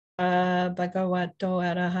bhagavato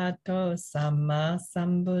arahato samma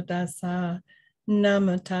sambuddhassa.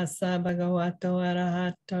 Namo tassa bhagavato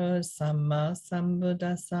arahato samma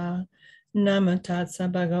sambuddhassa. Namo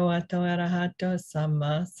tassa bhagavato arahato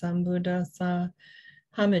samma sambuddhassa.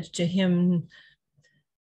 Homage to him,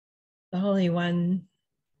 the Holy One.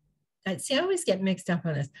 I always get mixed up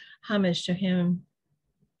on this. Homage to him,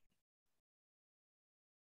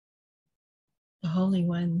 the Holy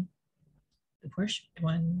One, the worshipped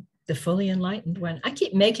one, the fully enlightened one. I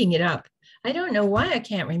keep making it up. I don't know why I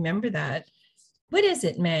can't remember that. What is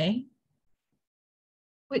it, May?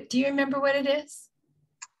 What do you remember what it is?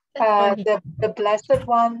 The blessed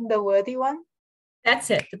one, the worthy one.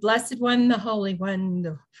 That's it. The blessed one, the holy one,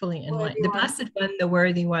 the fully enlightened. The blessed one, the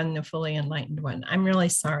worthy one, the fully enlightened one. I'm really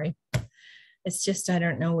sorry. It's just, I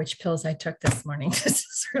don't know which pills I took this morning. This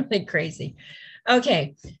is really crazy.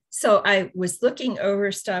 Okay, so I was looking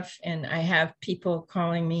over stuff and I have people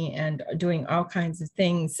calling me and doing all kinds of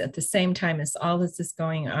things at the same time as all this is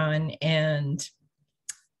going on. And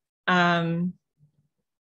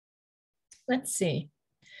let's see.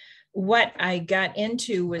 What I got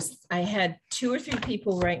into was I had 2 or 3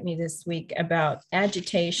 people write me this week about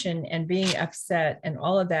agitation and being upset and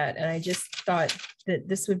all of that. And I just thought that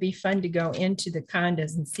this would be fun to go into the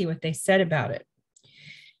khandhas and see what they said about it.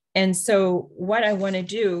 And so what I want to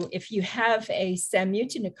do, if you have a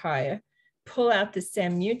Samyutta Nikaya, pull out the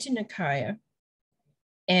Samyutta Nikaya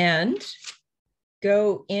and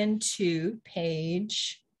go into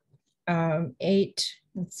page 8.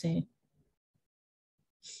 Let's see.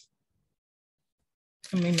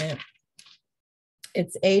 Wait a minute.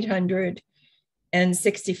 It's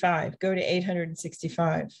 865. Go to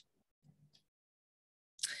 865.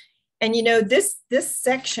 And you know, this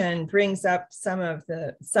section brings up some of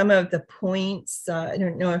the points. I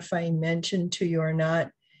don't know if I mentioned to you or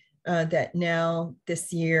not that now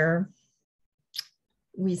this year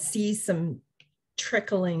we see some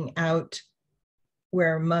trickling out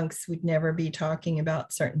where monks would never be talking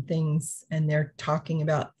about certain things, and they're talking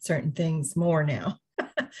about certain things more now.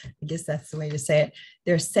 I guess that's the way to say it.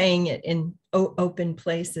 They're saying it in open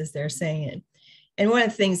places. They're saying it. And one of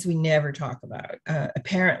the things we never talk about,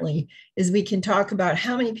 apparently, is we can talk about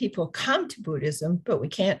how many people come to Buddhism, but we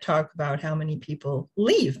can't talk about how many people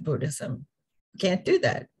leave Buddhism. We can't do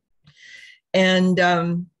that. And,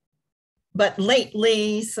 but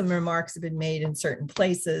lately, some remarks have been made in certain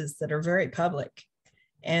places that are very public.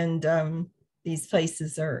 And these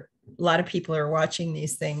places a lot of people are watching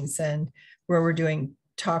these things, and where we're doing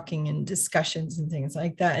talking and discussions and things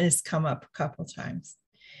like that. And it's come up a couple of times.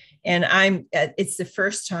 And it's the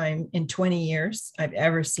first time in 20 years I've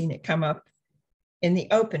ever seen it come up in the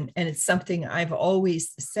open. And it's something I've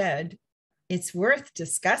always said, it's worth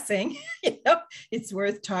discussing, it's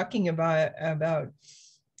worth talking about.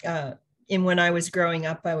 And when I was growing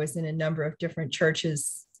up, I was in a number of different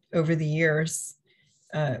churches over the years.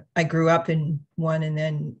 I grew up in one and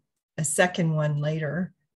then a second one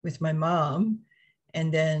later with my mom,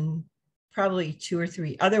 and then probably 2 or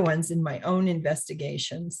 3 other ones in my own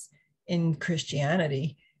investigations in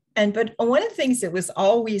Christianity. But one of the things that was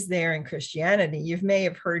always there in Christianity, you may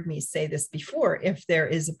have heard me say this before, if there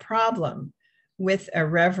is a problem with a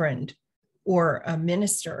reverend or a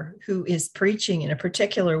minister who is preaching in a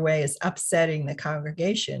particular way is upsetting the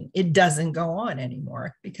congregation, it doesn't go on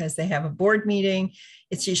anymore because they have a board meeting.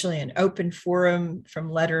 It's usually an open forum from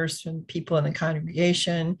letters from people in the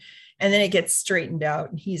congregation. And then it gets straightened out,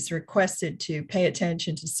 and he's requested to pay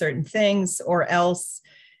attention to certain things, or else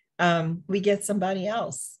we get somebody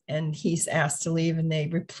else and he's asked to leave, and they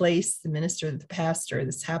replace the minister, the pastor.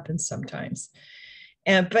 This happens sometimes.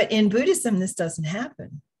 But in Buddhism, this doesn't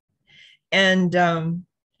happen. And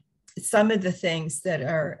some of the things that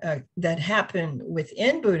are that happen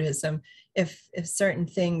within Buddhism, if certain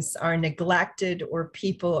things are neglected or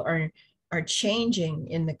people are changing,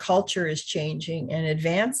 and the culture is changing and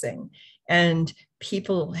advancing, and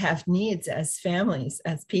people have needs as families,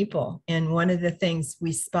 as people. And one of the things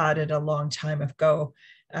we spotted a long time ago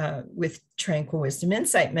with Tranquil Wisdom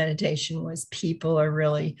Insight meditation was people are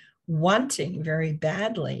really wanting very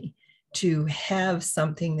badly to have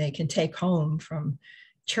something they can take home from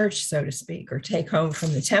church, so to speak, or take home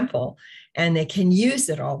from the temple, and they can use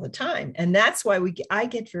it all the time. And that's why I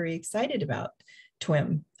get very excited about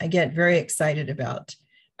TWIM. I get very excited about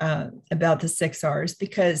the 6 R's,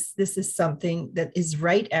 because this is something that is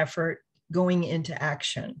right effort going into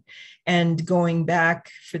action. And going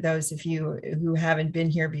back, for those of you who haven't been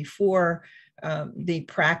here before, the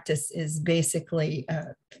practice is basically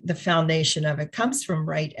the foundation of it comes from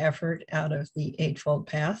right effort out of the Eightfold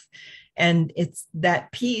Path. And it's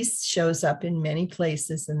that piece shows up in many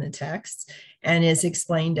places in the text and is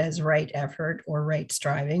explained as right effort or right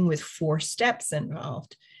striving with 4 steps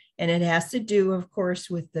involved. And it has to do, of course,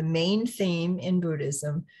 with the main theme in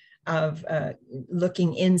Buddhism of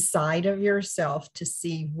looking inside of yourself to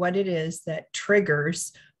see what it is that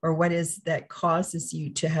triggers or what is that causes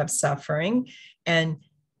you to have suffering. And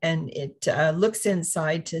it looks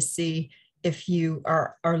inside to see if you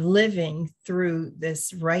are living through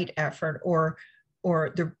this right effort or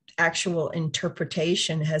the actual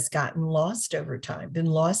interpretation has gotten lost over time, been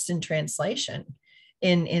lost in translation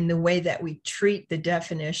in the way that we treat the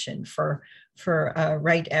definition for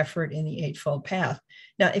right effort in the Eightfold Path.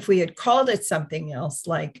 Now, if we had called it something else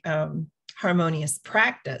like harmonious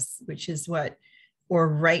practice, which is what, or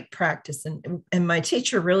right practice, and my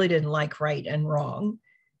teacher really didn't like right and wrong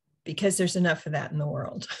because there's enough of that in the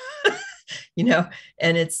world. You know,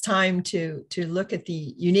 and it's time to look at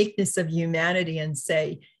the uniqueness of humanity and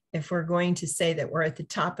say, if we're going to say that we're at the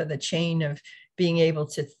top of the chain of being able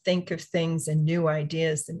to think of things and new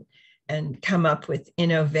ideas and come up with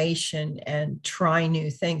innovation and try new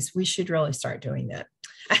things, we should really start doing that.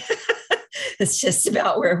 It's just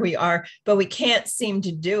about where we are, but we can't seem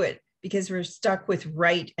to do it because we're stuck with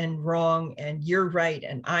right and wrong and you're right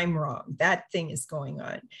and I'm wrong. That thing is going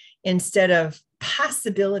on. Instead of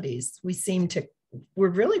possibilities, we're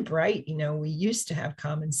really bright. You know, we used to have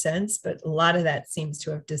common sense, but a lot of that seems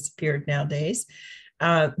to have disappeared nowadays.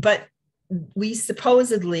 But we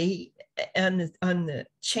supposedly, on the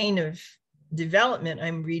chain of development,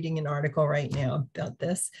 I'm reading an article right now about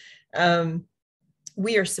this.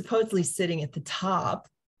 We are supposedly sitting at the top,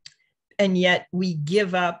 and yet we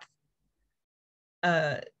give up,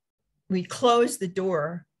 we close the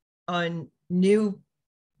door on new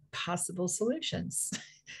possible solutions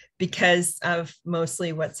because of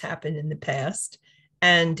mostly what's happened in the past.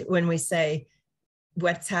 And when we say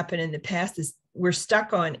what's happened in the past is we're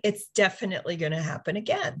stuck on, it's definitely going to happen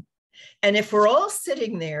again. And if we're all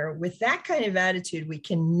sitting there with that kind of attitude, we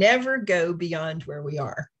can never go beyond where we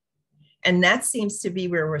are. And that seems to be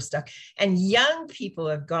where we're stuck. And young people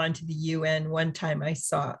have gone to the UN. One time I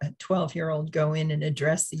saw a 12-year-old go in and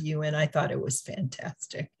address the UN. I thought it was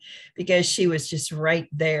fantastic because she was just right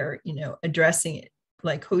there, you know, addressing it.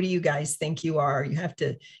 Like, who do you guys think you are? You have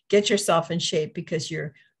to get yourself in shape because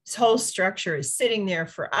your whole structure is sitting there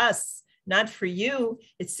for us, not for you.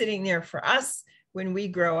 It's sitting there for us when we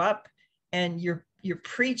grow up, and you're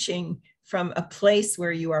preaching from a place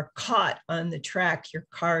where you are caught on the track. Your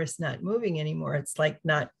car is not moving anymore. It's like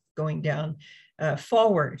not going down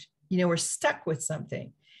forward. You know, we're stuck with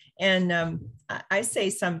something. And I say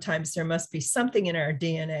sometimes there must be something in our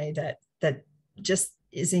DNA that just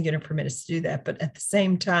isn't going to permit us to do that. But at the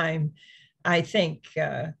same time, I think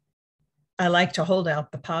I like to hold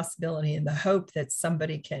out the possibility and the hope that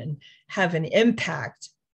somebody can have an impact,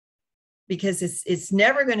 because it's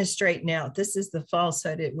never going to straighten out. This is the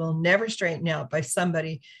falsehood. It will never straighten out by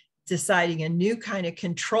somebody deciding a new kind of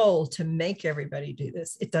control to make everybody do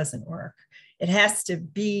this. It doesn't work. It has to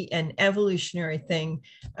be an evolutionary thing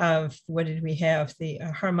of, what did we have? The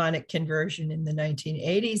harmonic conversion in the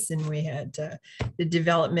 1980s, and we had the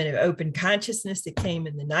development of open consciousness that came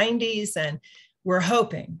in the 90s. And we're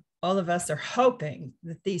hoping, all of us are hoping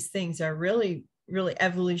that these things are really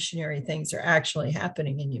evolutionary things are actually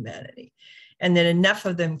happening in humanity, and that enough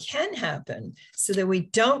of them can happen so that we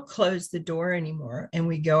don't close the door anymore and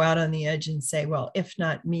we go out on the edge and say, well, if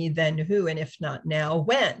not me, then who? And if not now,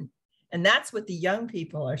 when? And that's what the young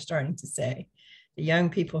people are starting to say, the young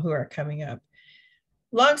people who are coming up.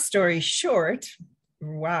 Long story short,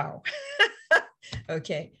 wow.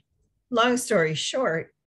 Okay. Long story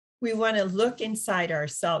short, we want to look inside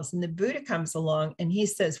ourselves. And the Buddha comes along and he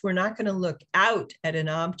says, we're not going to look out at an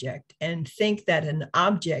object and think that an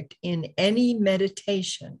object in any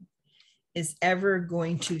meditation is ever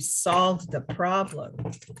going to solve the problem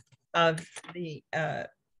of the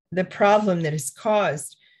problem that is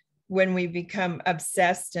caused when we become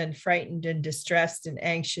obsessed and frightened and distressed and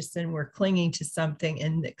anxious, and we're clinging to something.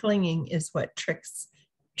 And the clinging is what turns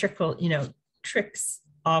on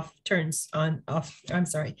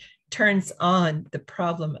the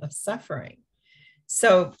problem of suffering.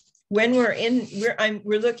 So when we're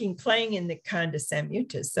playing in the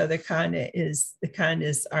Khandhasamyutta. So the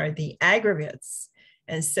khandhas are the aggregates.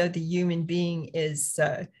 And so the human being is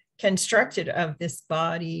constructed of this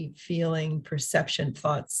body, feeling, perception,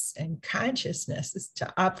 thoughts, and consciousness is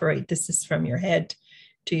to operate. This is from your head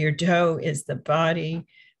to your toe is the body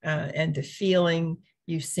and the feeling,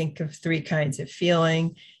 you think of three kinds of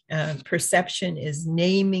feeling. Perception is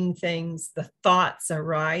naming things. The thoughts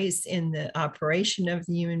arise in the operation of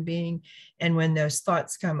the human being. And when those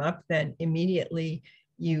thoughts come up, then immediately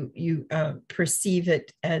you perceive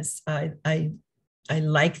it as I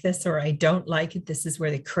like this or I don't like it. This is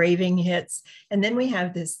where the craving hits. And then we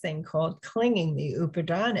have this thing called clinging, the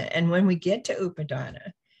upadana. And when we get to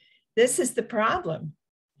upadana, this is the problem.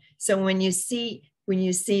 So when you see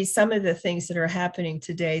some of the things that are happening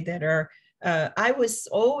today that are, I was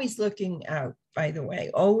always looking out, by the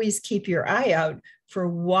way, always keep your eye out for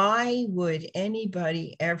why would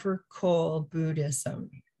anybody ever call Buddhism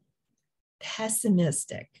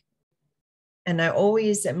pessimistic? And I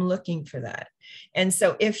always am looking for that. And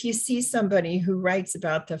so if you see somebody who writes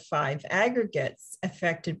about the 5 aggregates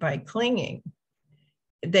affected by clinging,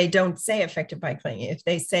 they don't say affected by clinging. If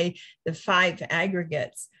they say the 5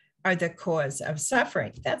 aggregates are the cause of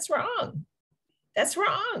suffering, that's wrong. That's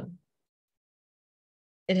wrong.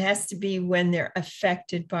 It has to be when they're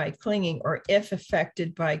affected by clinging, or if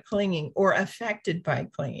affected by clinging, or affected by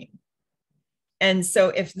clinging. And so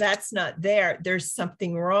if that's not there, there's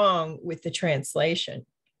something wrong with the translation.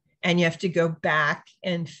 And you have to go back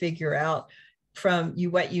and figure out from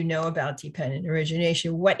what you know about dependent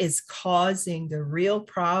origination, what is causing the real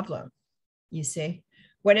problem, you see?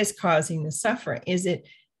 What is causing the suffering? Is it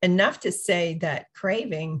enough to say that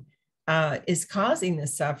craving is causing the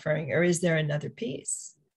suffering, or is there another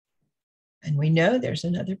piece? And we know there's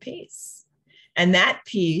another piece. And that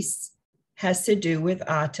piece has to do with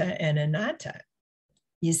ATTA and ANATTA.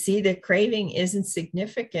 You see, the craving isn't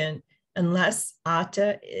significant unless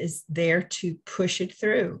ATTA is there to push it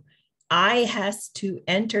through. I has to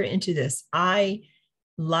enter into this. I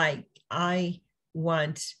like, I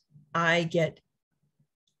want, I get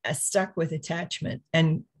stuck with attachment.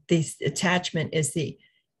 And this attachment is the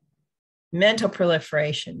mental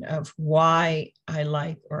proliferation of why I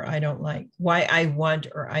like or I don't like, why I want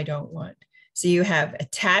or I don't want. So you have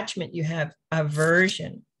attachment, you have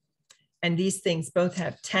aversion. And these things both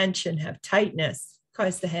have tension, have tightness,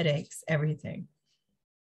 cause the headaches, everything.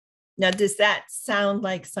 Now, does that sound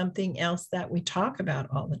like something else that we talk about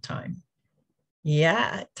all the time?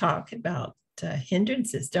 Yeah, talk about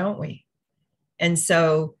hindrances, don't we? And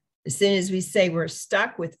so as soon as we say we're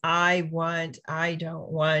stuck with I want, I don't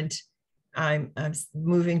want, I'm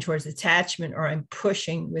moving towards attachment, or I'm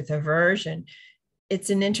pushing with aversion. It's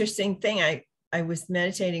an interesting thing. I was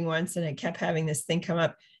meditating once and I kept having this thing come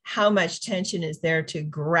up. How much tension is there to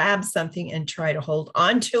grab something and try to hold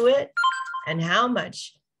on to it? And how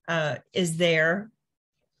much is there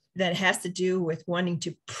that has to do with wanting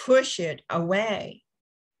to push it away?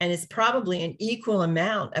 And it's probably an equal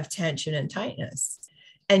amount of tension and tightness.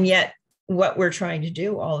 And yet what we're trying to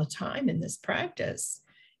do all the time in this practice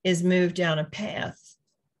is move down a path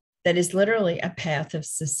that is literally a path of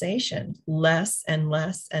cessation, less and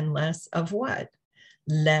less and less of what?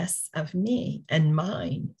 Less of me and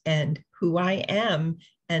mine and who I am,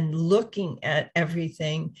 and looking at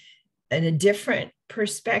everything in a different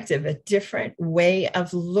perspective, a different way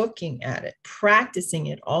of looking at it, practicing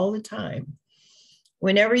it all the time.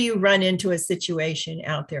 Whenever you run into a situation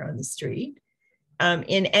out there on the street,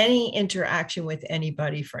 in any interaction with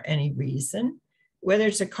anybody for any reason, whether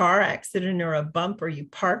it's a car accident or a bump, or you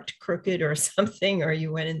parked crooked or something, or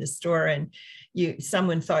you went in the store and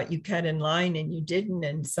someone thought you cut in line and you didn't,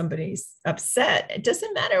 and somebody's upset, it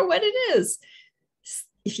doesn't matter what it is.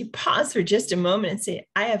 If you pause for just a moment and say,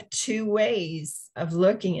 I have 2 ways of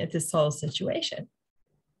looking at this whole situation,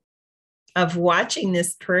 of watching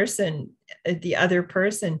this person, the other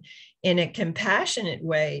person, in a compassionate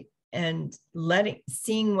way, and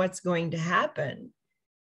seeing what's going to happen,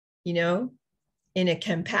 in a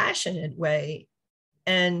compassionate way,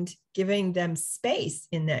 and giving them space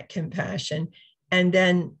in that compassion. And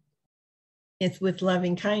then it's with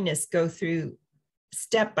loving kindness, go through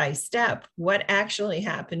step by step, what actually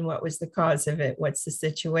happened, what was the cause of it, what's the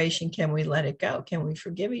situation, can we let it go, can we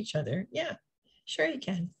forgive each other? Yeah, sure you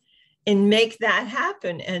can. And make that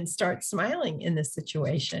happen and start smiling in the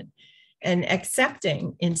situation and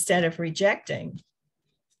accepting instead of rejecting.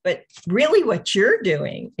 But really what you're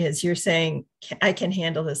doing is you're saying, I can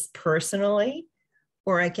handle this personally,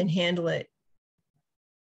 or I can handle it,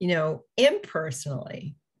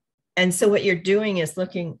 impersonally. And so what you're doing is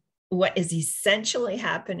looking what is essentially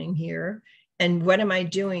happening here, and what am I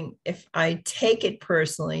doing if I take it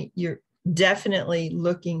personally? You're definitely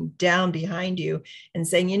looking down behind you and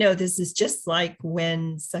saying, this is just like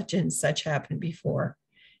when such and such happened before.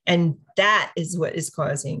 And that is what is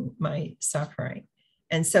causing my suffering.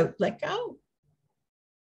 And so let go,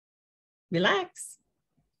 relax,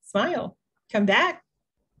 smile, come back,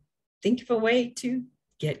 think of a way to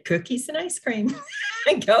get cookies and ice cream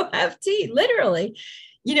and go have tea, literally,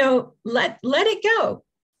 let it go.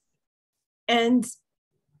 And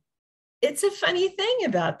it's a funny thing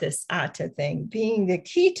about this ATTA thing being the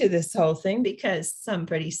key to this whole thing, because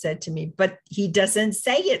somebody said to me, but he doesn't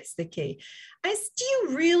say it's the key. I said, do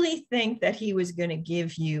you really think that he was going to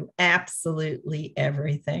give you absolutely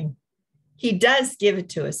everything? He does give it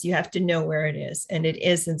to us. You have to know where it is. And it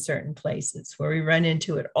is in certain places where we run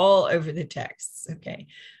into it all over the texts. Okay.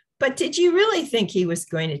 But did you really think he was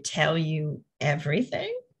going to tell you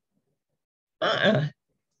everything?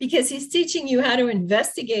 Because he's teaching you how to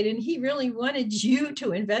investigate, and he really wanted you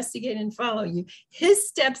to investigate and follow you his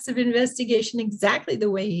steps of investigation exactly the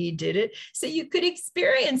way he did it, so you could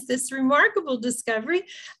experience this remarkable discovery of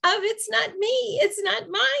it's not me, it's not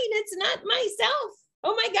mine, it's not myself.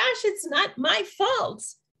 Oh my gosh, it's not my fault.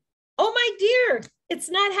 Oh my dear, it's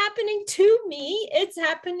not happening to me. It's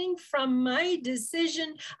happening from my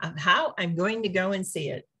decision of how I'm going to go and see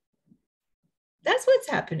it. That's what's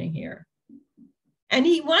happening here. And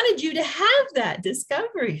he wanted you to have that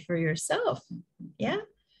discovery for yourself. Yeah.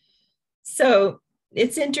 So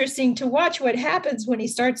it's interesting to watch what happens when he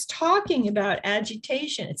starts talking about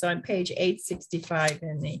agitation. It's on page 865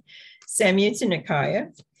 in the Samyutta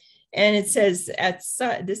Nikaya. And it says, it's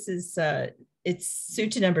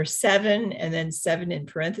sutta number 7, and then 7 in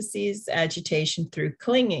parentheses, agitation through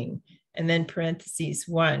clinging, and then parentheses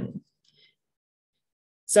 1.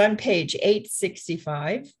 So on page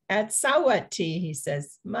 865, at Sawati, he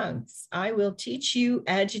says, monks, I will teach you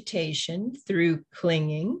agitation through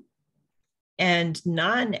clinging and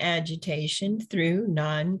non-agitation through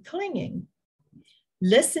non-clinging.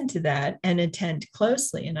 Listen to that and attend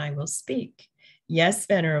closely, and I will speak. Yes,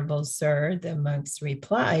 Venerable Sir, the monks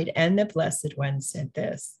replied, and the Blessed One said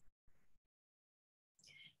this.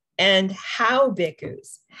 And how,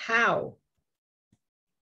 bhikkhus, how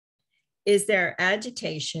is there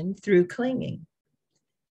agitation through clinging?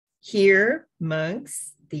 Here,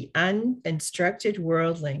 monks, the uninstructed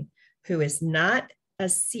worldling, who is not a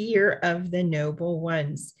seer of the noble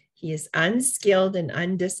ones, he is unskilled and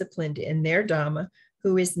undisciplined in their Dhamma,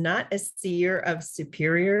 who is not a seer of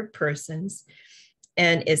superior persons,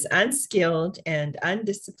 and is unskilled and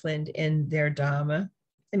undisciplined in their Dhamma.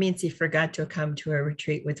 It means he forgot to come to a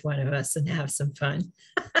retreat with one of us and have some fun.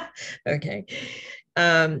 Okay.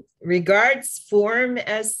 Regards form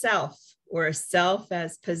as self, or self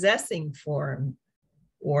as possessing form,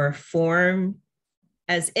 or form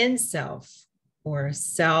as in self, or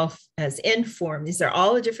self as in form. These are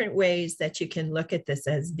all the different ways that you can look at this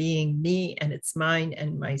as being me, and it's mine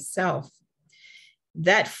and myself.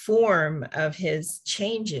 That form of his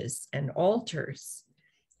changes and alters.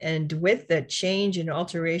 And with the change and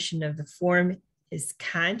alteration of the form, his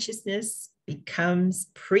consciousness becomes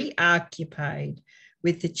preoccupied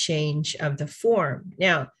with the change of the form.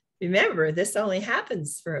 Now, remember, this only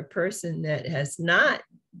happens for a person that has not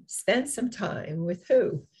spent some time with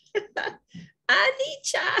who?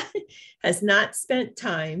 Anicca, has not spent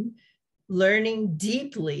time learning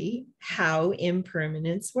deeply how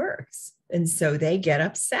impermanence works. And so they get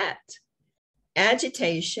upset.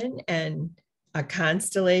 Agitation and a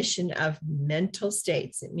constellation of mental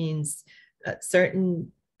states. It means a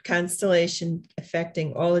certain constellation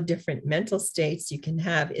affecting all the different mental states you can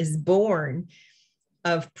have is born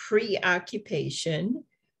of preoccupation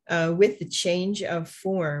with the change of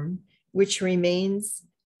form, which remains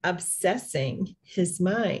obsessing his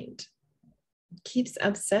mind. Keeps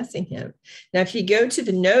obsessing him. Now, if you go to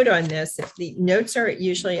the note on this, if the notes are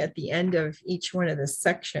usually at the end of each one of the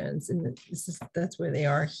sections, and that's where they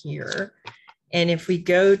are here. And if we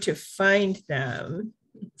go to find them,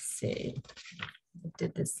 let's see, I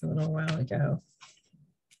did this a little while ago.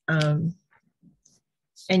 And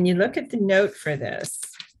you look at the note for this.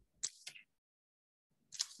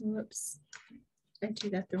 Whoops, I do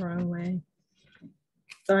that the wrong way.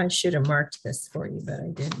 Thought I should have marked this for you, but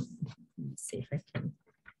I didn't. Let's see if I can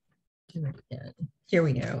do it again. Here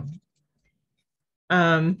we go.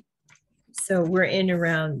 So we're in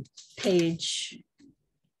around page,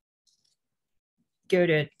 go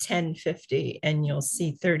to 1050 and you'll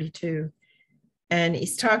see 32. And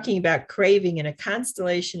he's talking about craving in a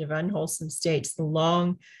constellation of unwholesome states. The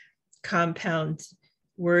long compound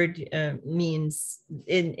word means,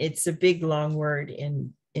 it's a big long word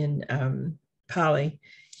in Pali.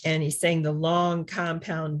 And he's saying the long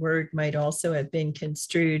compound word might also have been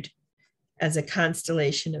construed as a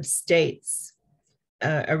constellation of states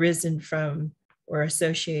arisen from or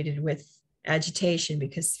associated with agitation,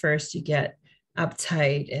 because first you get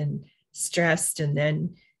uptight and stressed, and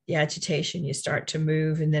then the agitation, you start to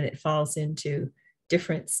move, and then it falls into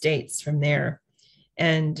different states from there.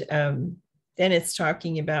 And then it's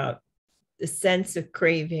talking about the sense of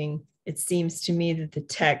craving. It seems to me that the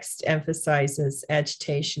text emphasizes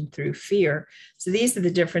agitation through fear. So these are the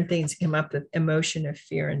different things that come up with emotion of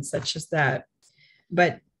fear and such as that.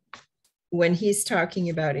 But when he's talking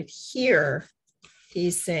about it here,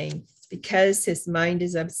 he's saying because his mind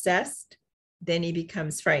is obsessed, then he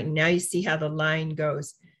becomes frightened. Now you see how the line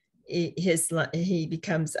goes. He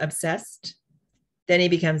becomes obsessed, then he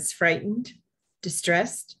becomes frightened,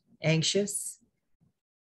 distressed, anxious.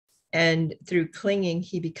 And through clinging,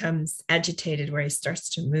 he becomes agitated, where he starts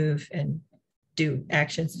to move and do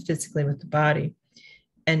actions physically with the body,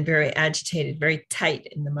 and very agitated, very tight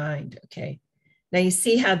in the mind. Okay. Now you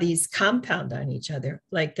see how these compound on each other.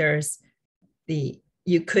 Like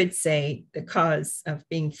you could say the cause of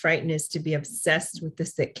being frightened is to be obsessed with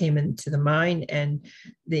this that came into the mind, and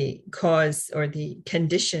the cause or the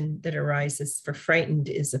condition that arises for frightened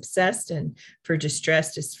is obsessed, and for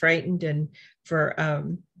distressed is frightened, and for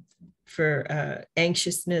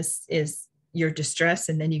anxiousness is your distress,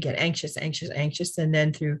 and then you get anxious, and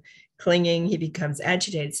then through clinging he becomes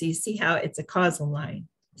agitated. So you see how it's a causal line.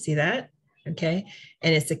 See that? Okay.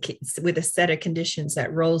 And it's with a set of conditions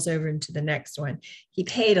that rolls over into the next one. He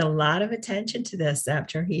paid a lot of attention to this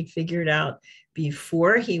after he figured out,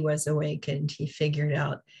 before he was awakened, he figured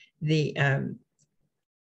out the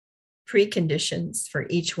preconditions for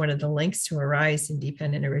each one of the links to arise in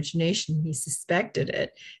dependent origination. He suspected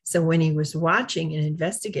it. So when he was watching and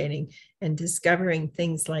investigating and discovering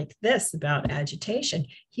things like this about agitation,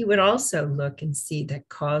 he would also look and see the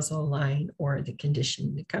causal line or the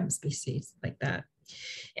condition that comes BC like that.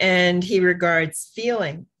 And he regards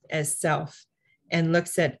feeling as self and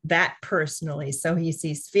looks at that personally. So he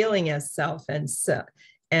sees feeling as self, and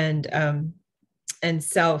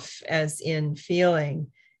self as in feeling,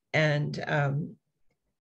 and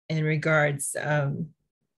regards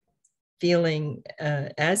feeling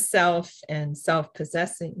as self and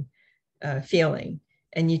self-possessing feeling.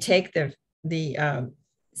 And you take the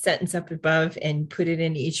sentence up above and put it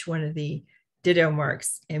in each one of the ditto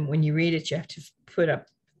marks. And when you read it, you have to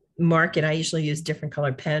mark it. I usually use different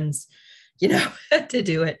colored pens, to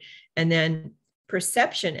do it. And then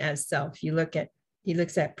perception as self, he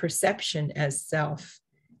looks at perception as self.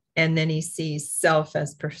 And then he sees self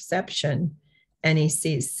as perception, and he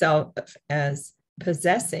sees self as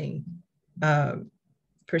possessing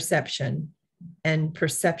perception, and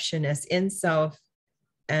perception as in self,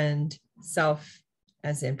 and self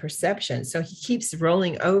as in perception. So he keeps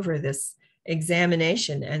rolling over this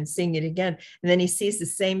examination and seeing it again. And then he sees the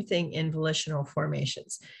same thing in volitional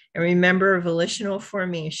formations. And remember, volitional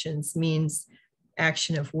formations means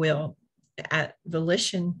action of will.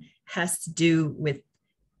 Volition has to do with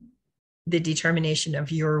the determination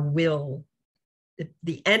of your will,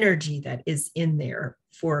 the energy that is in there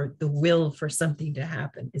for the will for something to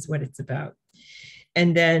happen is what it's about.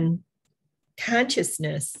 And then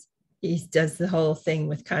consciousness, he does the whole thing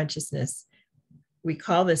with consciousness. We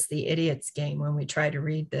call this the idiot's game when we try to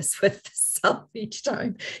read this with the self each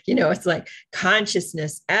time. It's like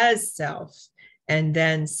consciousness as self, and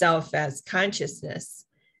then self as consciousness,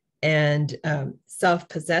 and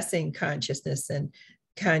self-possessing consciousness, and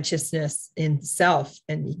consciousness in self.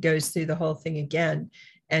 And he goes through the whole thing again,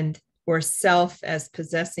 or self as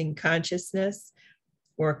possessing consciousness,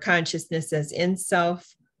 or consciousness as in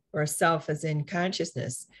self, or self as in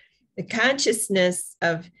consciousness. The consciousness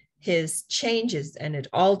of his changes, and it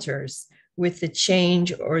alters with the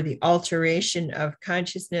change or the alteration of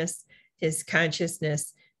consciousness. His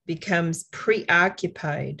consciousness becomes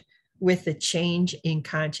preoccupied with the change in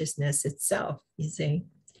consciousness itself, you see.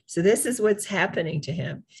 So this is what's happening to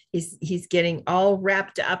him. He's getting all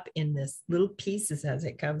wrapped up in this little pieces as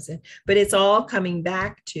it comes in, but it's all coming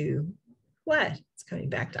back to what? It's coming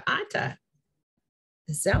back to Atta,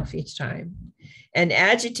 the self each time. And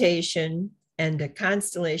agitation and a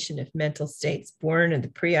constellation of mental states born of the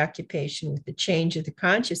preoccupation with the change of the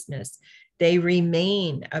consciousness, they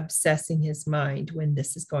remain obsessing his mind when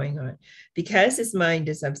this is going on. Because his mind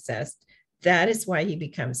is obsessed, that is why he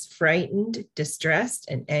becomes frightened, distressed,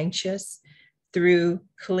 and anxious through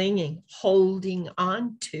clinging, holding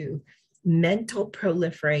on to. Mental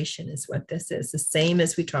proliferation is what this is, the same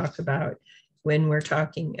as we talk about when we're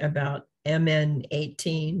talking about MN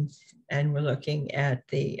 18 and we're looking at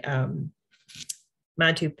the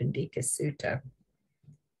Madhupandika Sutta,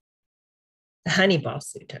 the Honeyball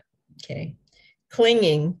Sutta, okay?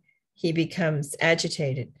 Clinging, he becomes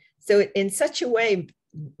agitated. So in such a way,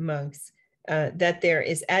 monks, that there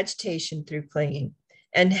is agitation through clinging.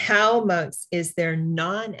 And how, monks, is there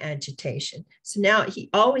non-agitation? So now he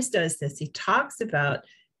always does this. He talks about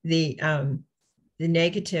the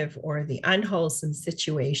negative or the unwholesome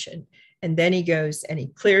situation. And then he goes and he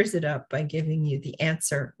clears it up by giving you the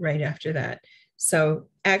answer right after that. So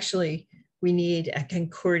actually, we need a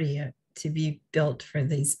concordia to be built for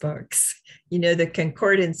these books. You know, the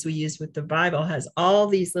concordance we use with the Bible has all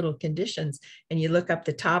these little conditions, and you look up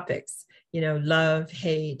the topics, you know, love,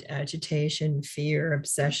 hate, agitation, fear,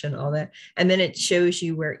 obsession, all that. And then it shows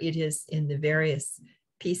you where it is in the various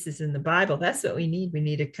pieces in the Bible. That's what we need. We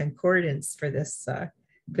need a concordance for this,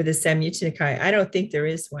 for the Samyutta Nikaya. I don't think there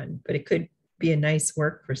is one, but it could be a nice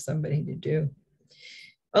work for somebody to do.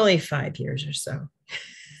 Only 5 years or so.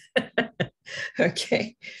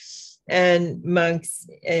 Okay. And monks,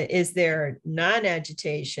 is there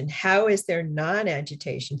non-agitation? How is there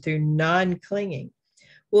non-agitation? Through non-clinging.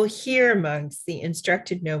 Well, here, monks, the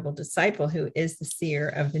instructed noble disciple, who is the seer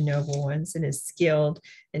of the noble ones and is skilled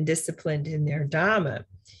and disciplined in their Dhamma,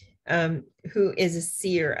 who is a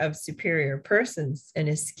seer of superior persons and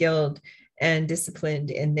is skilled and disciplined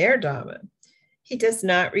in their Dhamma, he does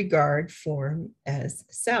not regard form as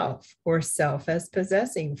self, or self as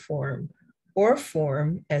possessing form, or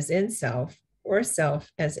form as in self, or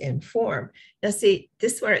self as in form. Now, see,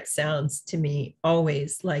 this is where it sounds to me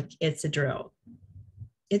always like it's a drill.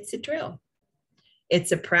 It's a drill.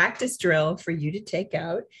 It's a practice drill for you to take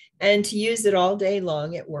out and to use it all day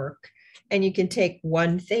long at work. And you can take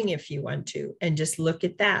one thing if you want to, and just look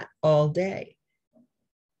at that all day,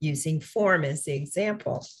 using form as the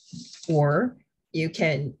example. Or you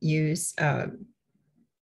can use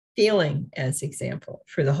feeling as example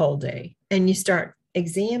for the whole day. And you start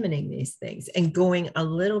examining these things and going a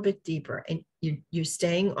little bit deeper. And you're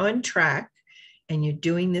staying on track, and you're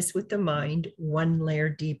doing this with the mind one layer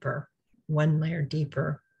deeper, one layer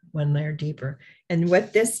deeper, one layer deeper. And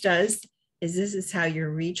what this does is this is how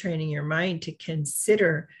you're retraining your mind to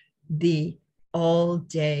consider the all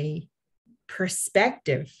day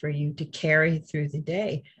perspective for you to carry through the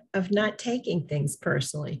day, of not taking things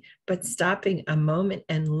personally, but stopping a moment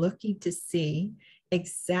and looking to see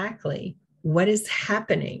exactly what is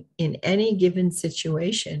happening in any given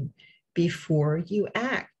situation before you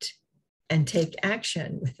act and take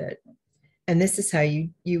action with it. And this is how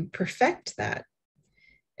you perfect that.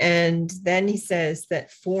 And then he says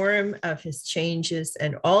that form of his changes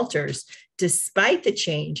and alters, despite the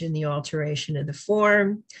change in the alteration of the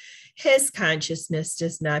form, his consciousness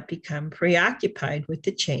does not become preoccupied with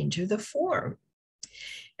the change of the form.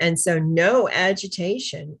 And so no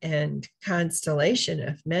agitation and constellation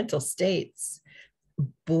of mental states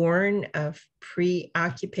born of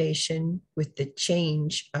preoccupation with the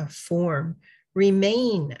change of form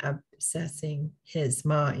remain obsessing his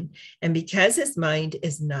mind. And because his mind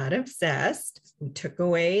is not obsessed, we took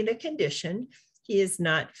away the condition, he is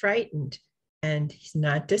not frightened, and he's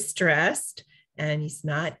not distressed, and he's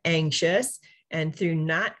not anxious, and through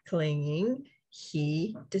not clinging,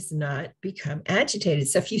 he does not become agitated.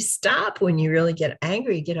 So if you stop when you really get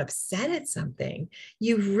angry, get upset at something,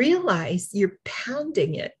 you realize you're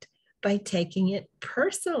pounding it by taking it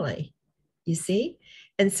personally, you see?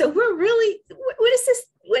 And so we're really, what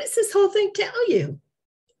does this whole thing tell you?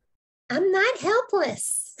 I'm not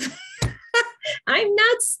helpless. I'm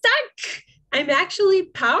not stuck. I'm actually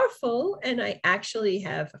powerful, and I actually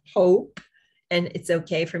have hope. And it's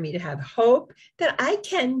okay for me to have hope that I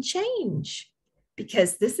can change,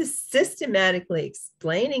 because this is systematically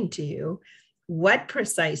explaining to you what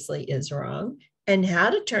precisely is wrong and how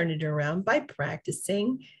to turn it around by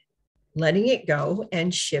practicing letting it go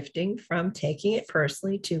and shifting from taking it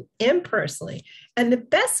personally to impersonally. And the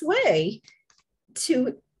best way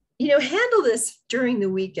to, handle this during the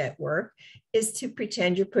week at work is to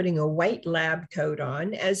pretend you're putting a white lab coat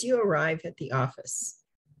on as you arrive at the office.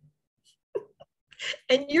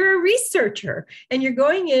 And you're a researcher, and you're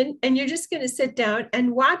going in and you're just going to sit down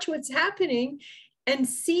and watch what's happening and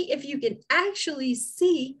see if you can actually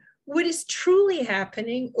see what is truly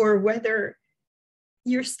happening, or whether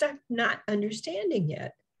you're stuck not understanding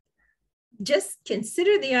yet. Just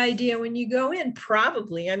consider the idea when you go in,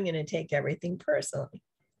 probably I'm going to take everything personally.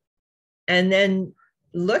 And then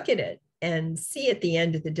look at it and see at the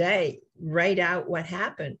end of the day, write out what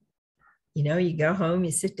happened. You go home,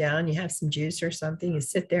 you sit down, you have some juice or something, you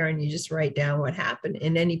sit there and you just write down what happened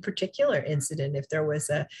in any particular incident. If there was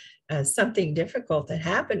something difficult that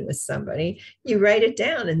happened with somebody, you write it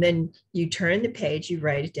down, and then you turn the page, you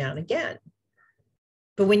write it down again.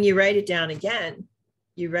 But when you write it down again,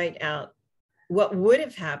 you write out what would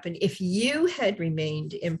have happened if you had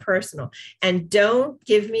remained impersonal. And don't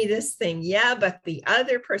give me this thing, yeah, but the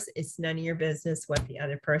other person, it's none of your business what the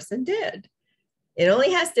other person did. It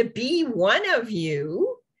only has to be one of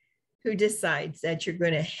you who decides that you're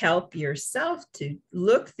going to help yourself to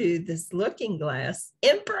look through this looking glass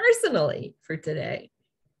impersonally for today.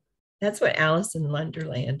 That's what Alice in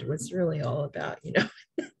Wonderland was really all about, you know.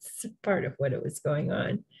 It's part of what it was going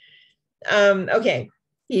on. Okay.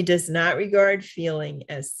 He does not regard feeling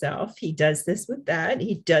as self. He does this with that.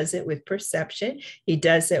 He does it with perception. He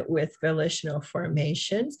does it with volitional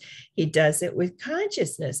formations. He does it with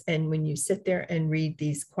consciousness. And when you sit there and read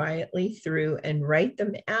these quietly through and write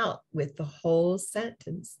them out with the whole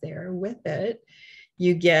sentence there with it,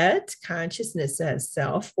 you get consciousness as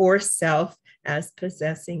self, or self as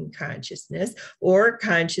possessing consciousness, or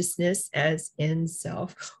consciousness as in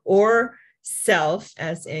self, or self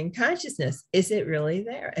as in consciousness. Is it really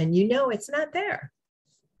there? And you know it's not there.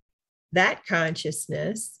 That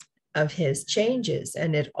consciousness of his changes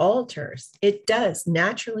and it alters. It does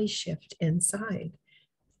naturally shift inside.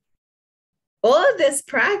 All of this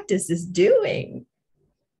practice is doing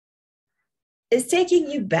is taking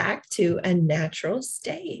you back to a natural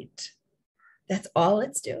state. That's all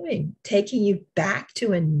it's doing, taking you back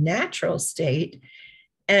to a natural state.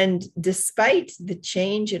 And despite the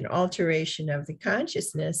change and alteration of the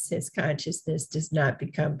consciousness, his consciousness does not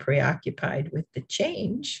become preoccupied with the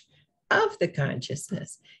change of the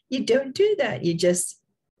consciousness. You don't do that. You just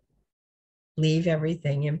leave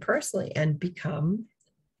everything impersonally and become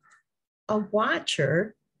a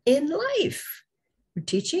watcher in life. We're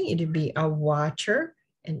teaching you to be a watcher,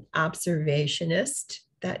 an observationist.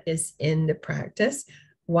 That is in the practice,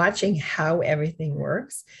 watching how everything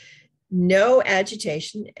works. No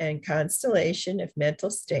agitation and constellation of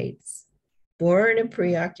mental states born of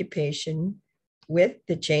preoccupation with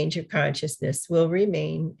the change of consciousness will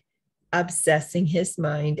remain obsessing his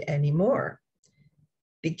mind anymore.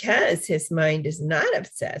 Because his mind is not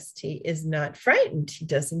obsessed, he is not frightened, he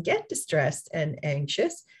doesn't get distressed and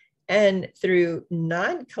anxious. And through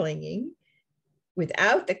non-clinging,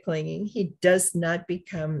 without the clinging, he does not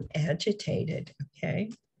become agitated,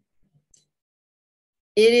 okay?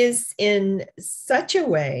 It is in such a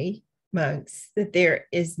way, monks, that there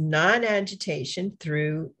is non-agitation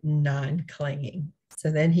through non-clinging.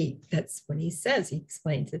 So then that's what he says, he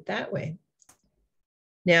explains it that way.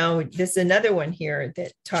 Now, there's another one here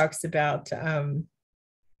that talks about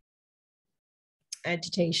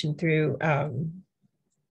agitation through,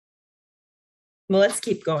 well, let's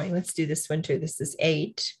keep going. Let's do this one too. This is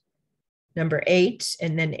 8. Number 8,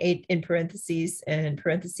 and then 8 in parentheses, and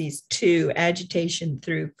parentheses 2, agitation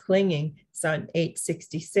through clinging. It's on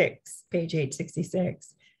 866, page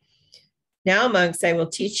 866. Now, monks, I will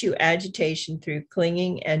teach you agitation through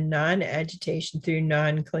clinging and non-agitation through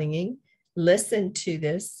non-clinging. Listen to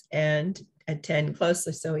this and attend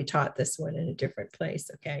closely. So we taught this one in a different place,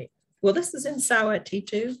 okay? Well, this is in Sawati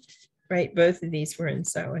too, right? Both of these were in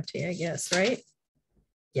Sawati, I guess, right?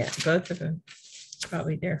 Yeah, both of them.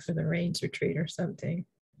 Probably there for the Rains retreat or something.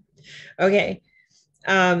 Okay,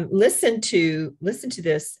 listen to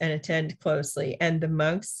this and attend closely. And the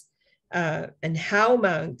monks, and how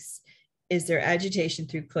monks is their agitation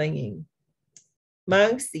through clinging.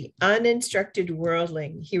 Monks, the uninstructed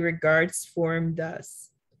worldling, he regards form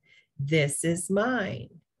thus: this is mine,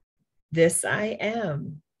 this I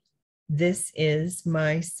am, this is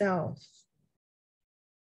myself.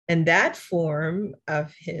 And that form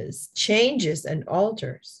of his changes and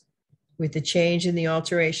alters. With the change and the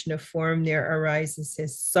alteration of form, there arises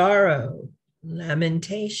his sorrow,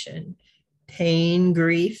 lamentation, pain,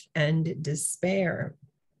 grief, and despair.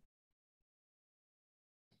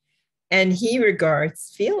 And he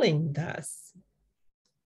regards feeling thus.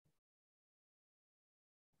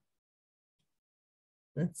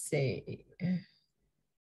 Let's see.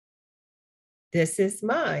 This is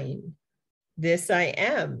mine. This I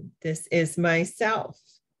am. This is myself.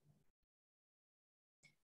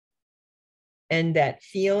 And that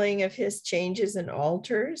feeling of his changes and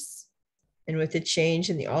alters. And with the change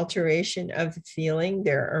and the alteration of the feeling,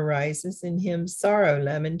 there arises in him sorrow,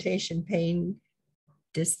 lamentation, pain,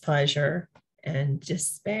 displeasure, and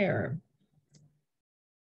despair.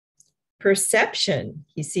 Perception,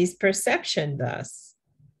 he sees perception thus.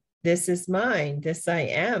 This is mine, this I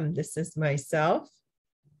am, this is myself.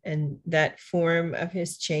 And that form of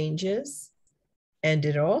his changes, and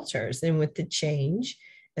it alters. And with the change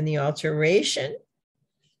and the alteration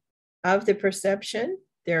of the perception,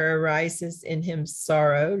 there arises in him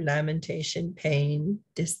sorrow, lamentation, pain,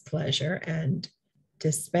 displeasure, and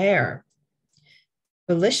despair.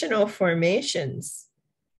 Volitional formations,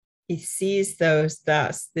 He sees those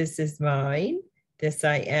thus: this is mine, this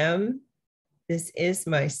I am, this is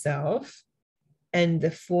myself. And the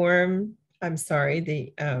form,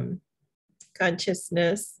 the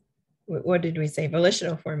consciousness, what did we say?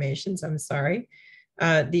 Volitional formations,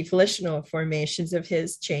 the volitional formations of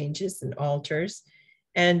his changes and alters.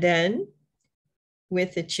 And then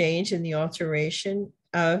with the change and the alteration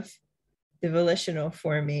of the volitional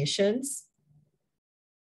formations,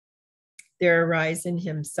 there arise in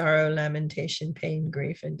him sorrow, lamentation, pain,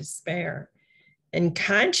 grief, and despair. And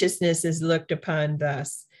consciousness is looked upon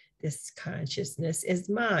thus: this consciousness is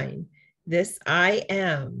mine, this I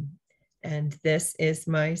am, and this is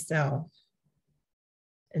myself.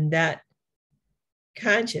 And that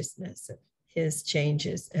consciousness of his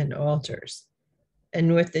changes and alters.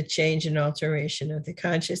 And with the change and alteration of the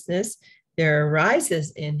consciousness, there arises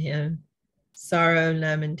in him sorrow,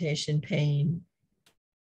 lamentation, pain,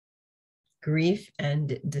 grief,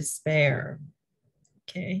 and despair.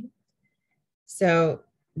 Okay. So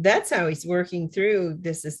that's how he's working through: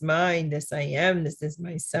 this is mine, this I am, this is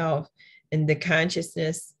myself, and the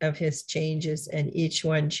consciousness of his changes, and each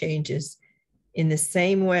one changes in the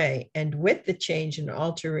same way. And with the change and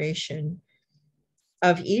alteration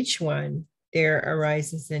of each one, there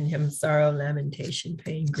arises in him sorrow, lamentation,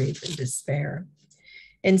 pain, grief, and despair.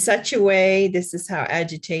 In such a way, this is how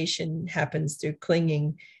agitation happens, through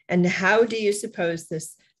clinging. And how do you suppose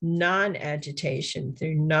this non-agitation,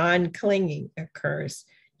 through non-clinging, occurs?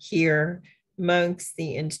 Here, monks,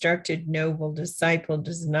 the instructed noble disciple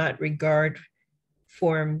does not regard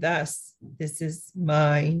form thus: this is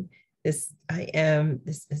mine, this I am,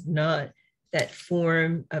 this is not. That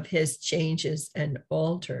form of his changes and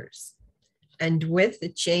alters. And with the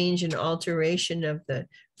change and alteration of the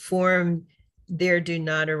form, there do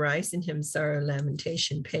not arise in him sorrow,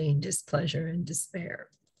 lamentation, pain, displeasure, and despair.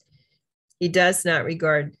 He does not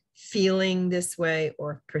regard feeling this way,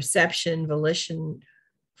 or perception, volition,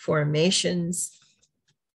 formations,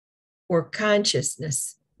 or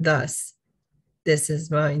consciousness thus: this is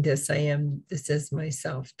mine, this I am, this is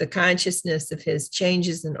myself. The consciousness of his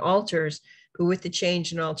changes and alters, but with the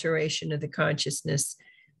change and alteration of the consciousness,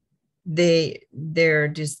 there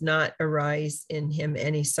does not arise in him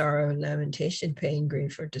any sorrow, lamentation, pain,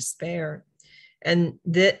 grief, or despair. And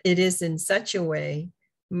that it is in such a way,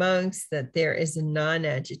 monks, that there is a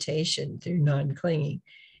non-agitation through non-clinging.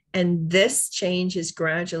 And this changes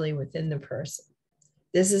gradually within the person.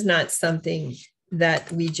 This is not something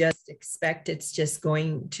that we just expect it's just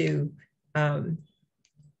going to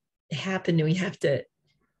happen. We have to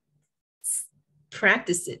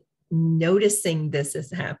practice it, noticing this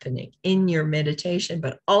is happening in your meditation,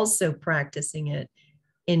 but also practicing it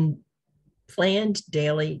in planned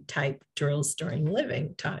daily type drills during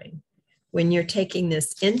living time. When you're taking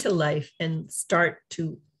this into life and start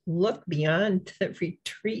to look beyond the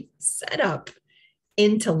retreat setup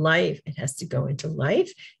into life, it has to go into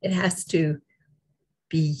life. It has to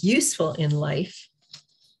be useful in life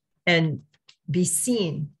and be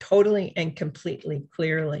seen totally and completely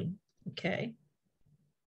clearly. Okay.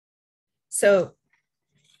 So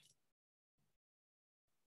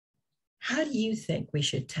how do you think we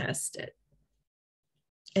should test it?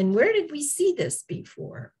 And where did we see this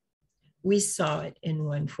before? We saw it in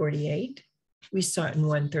 148. We saw it in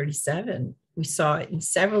 137. We saw it in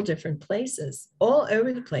several different places, all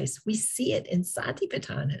over the place. We see it in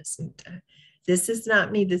Satipatthana Sutta. This is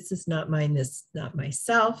not me, this is not mine, this is not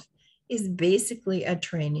myself, is basically a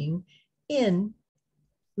training in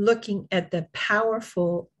looking at the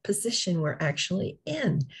powerful position we're actually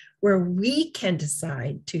in, where we can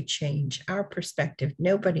decide to change our perspective.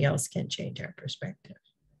 Nobody else can change our perspective.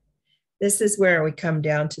 This is where we come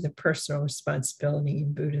down to the personal responsibility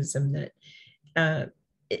in Buddhism, that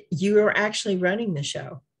you are actually running the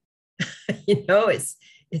show. You know,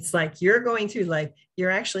 it's like you're going through life,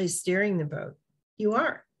 you're actually steering the boat. You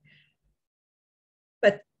are.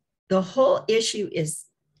 But the whole issue is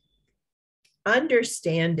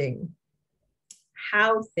understanding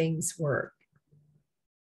how things work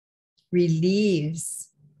relieves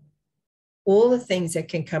all the things that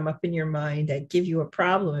can come up in your mind that give you a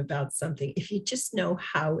problem about something, if you just know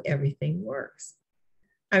how everything works.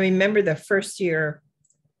 I remember the first year,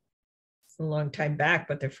 it's a long time back,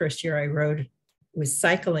 but the first year I rode was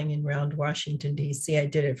cycling in around Washington, D.C. I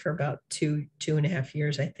did it for about two and a half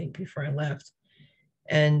years, I think, before I left.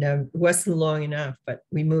 And it wasn't long enough, but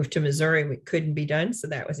we moved to Missouri. We couldn't be done. So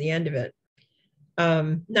that was the end of it.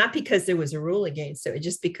 Not because there was a rule against it,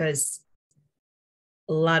 just because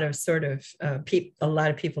a lot of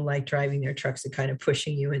people like driving their trucks and kind of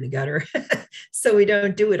pushing you in the gutter. So we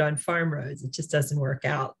don't do it on farm roads. It just doesn't work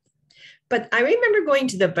out But I remember going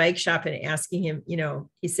to the bike shop and asking him,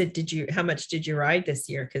 he said, how much did you ride this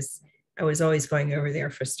year? Because I was always going over there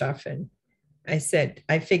for stuff. And I said,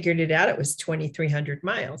 I figured it out. It was 2,300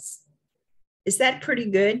 miles. Is that pretty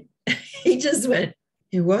good? He just went,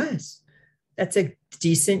 it was. That's a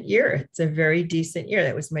decent year. It's a very decent year.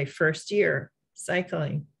 That was my first year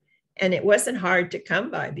cycling. And it wasn't hard to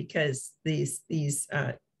come by because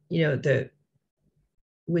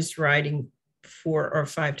was riding 4 or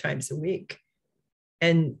 5 times a week.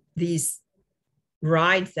 And these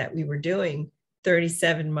rides that we were doing,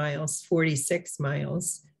 37 miles, 46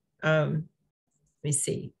 miles, let me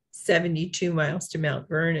see, 72 miles to Mount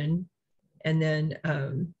Vernon. And then,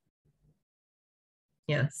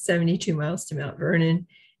 72 miles to Mount Vernon.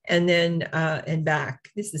 And then, and back.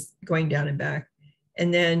 This is going down and back.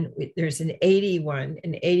 And then there's an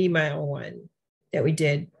 80-mile one that we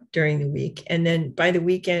did during the week. And then by the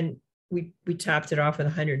weekend, we topped it off with a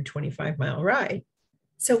 125-mile ride.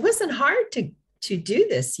 So it wasn't hard to do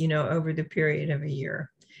this, over the period of a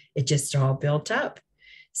year. It just all built up.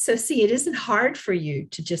 So see, it isn't hard for you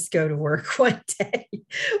to just go to work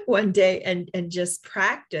one day and just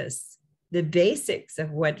practice the basics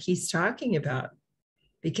of what he's talking about,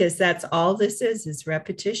 because that's all this is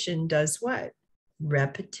repetition does what?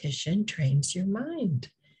 Repetition trains your mind.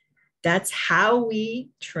 That's how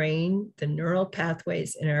we train the neural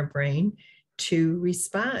pathways in our brain to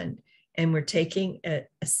respond. And we're taking a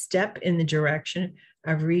step in the direction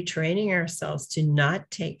of retraining ourselves to not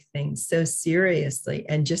take things so seriously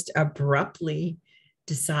and just abruptly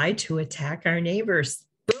decide to attack our neighbors.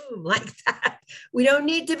 Boom, like that. We don't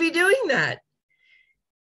need to be doing that.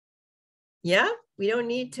 Yeah, we don't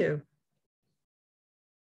need to.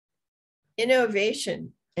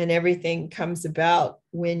 Innovation and everything comes about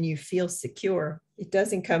when you feel secure. It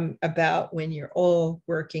doesn't come about when you're all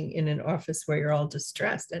working in an office where you're all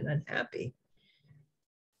distressed and unhappy.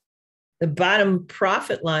 The bottom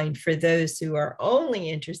profit line for those who are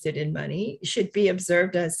only interested in money should be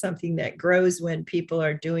observed as something that grows when people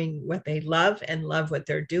are doing what they love and love what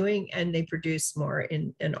they're doing, and they produce more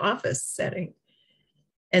in an office setting.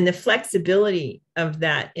 And the flexibility of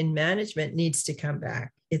that in management needs to come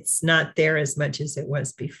back. It's not there as much as it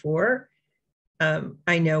was before.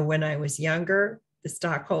 I know when I was younger, the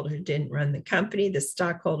stockholder didn't run the company. The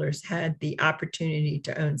stockholders had the opportunity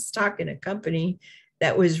to own stock in a company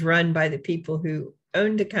that was run by the people who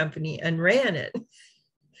owned the company and ran it.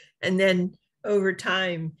 And then over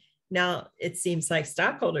time, now it seems like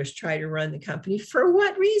stockholders try to run the company. For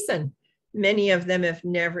what reason? Many of them have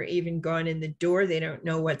never even gone in the door. They don't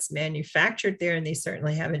know what's manufactured there, and they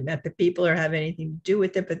certainly haven't met the people or have anything to do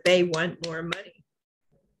with it, but they want more money.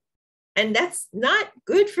 And that's not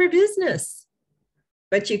good for business.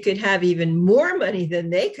 But you could have even more money than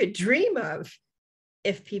they could dream of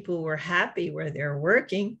if people were happy where they're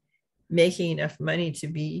working, making enough money to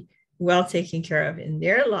be well taken care of in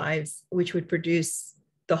their lives, which would produce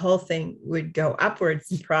the whole thing would go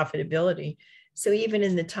upwards in profitability. So even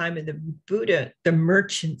in the time of the Buddha, the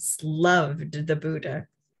merchants loved the Buddha.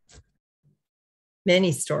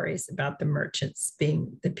 Many stories about the merchants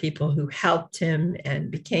being the people who helped him and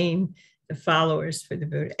became the followers for the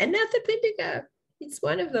Buddha. And Anathapindika, he's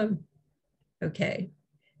one of them. Okay,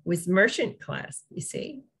 was merchant class, you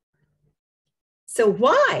see. So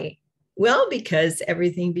why? Well, because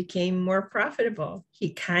everything became more profitable.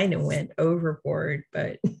 He kind of went overboard,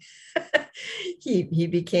 but he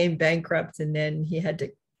became bankrupt, and then he had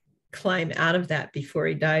to climb out of that before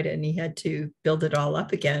he died, and he had to build it all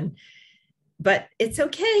up again. But it's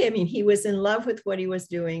okay. I mean, he was in love with what he was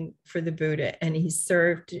doing for the Buddha, and he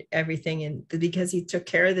served everything. And because he took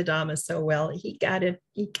care of the Dhamma so well, he got it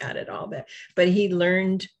all that. But he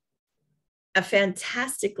learned a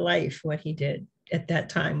fantastic life, what he did at that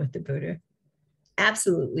time with the Buddha.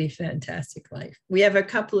 Absolutely fantastic life. We have a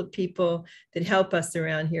couple of people that help us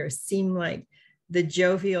around here seem like the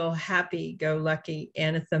jovial, happy-go-lucky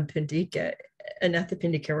Anathapindika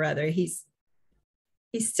rather. He's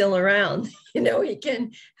still around. He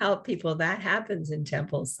can help people. That happens in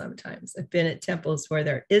temples sometimes. I've been at temples where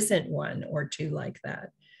there isn't one or two like that.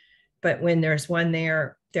 But when there's one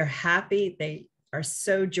there, they're happy. They are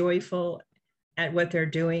so joyful at what they're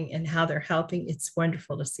doing and how they're helping. It's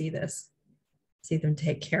wonderful to see this, see them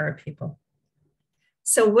take care of people.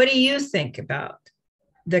 So what do you think about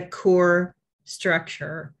the core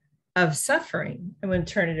structure of suffering? I'm going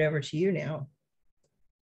to turn it over to you now.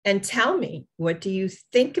 And tell me, what do you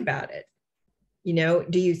think about it?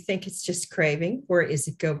 Do you think it's just craving, or is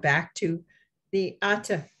it go back to the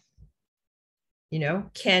ATTA?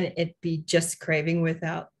 Can it be just craving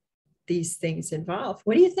without these things involved?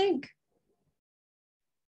 What do you think?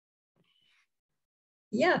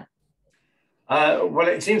 Yeah. Well,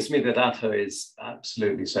 it seems to me that atta is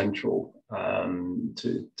absolutely central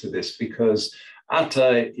to this, because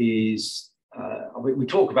atta is, we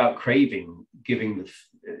talk about craving, giving the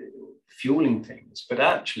fueling things, but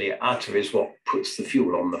actually atta is what puts the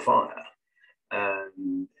fuel on the fire.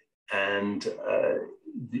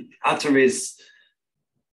 The atta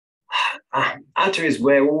is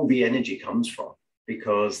where all the energy comes from,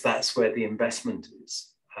 because that's where the investment is.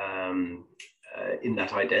 In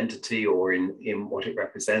that identity, or in what it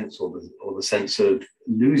represents, or the sense of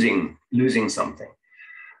losing something.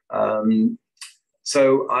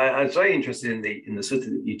 So I was very interested in the sutta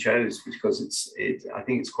that you chose, because I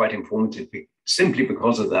think it's quite informative, simply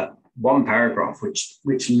because of that one paragraph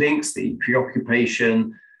which links the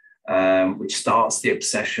preoccupation, which starts the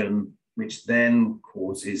obsession, which then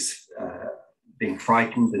causes being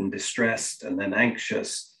frightened and distressed, and then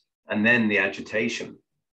anxious, and then the agitation.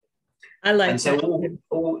 I like and so that.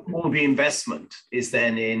 all the investment is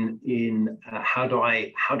then in how do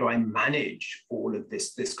I manage all of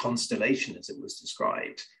this constellation, as it was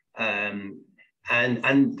described, and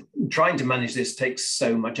trying to manage this takes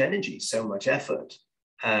so much energy, so much effort.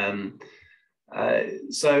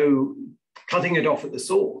 So cutting it off at the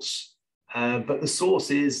source, but the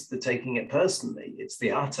source is the taking it personally. It's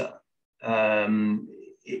the atta.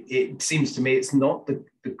 It seems to me it's not the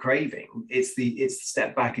craving, it's the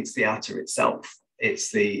step back, it's the atta itself,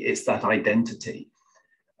 it's that identity,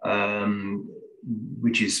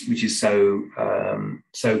 which is so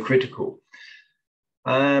critical.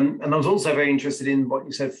 And I was also very interested in what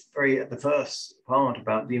you said at the first part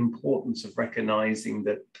about the importance of recognizing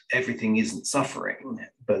that everything isn't suffering,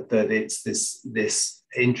 but that it's this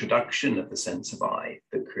introduction of the sense of I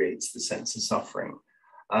that creates the sense of suffering.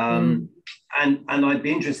 And I'd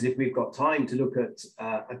be interested, if we've got time, to look at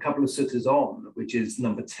a couple of suttas on, which is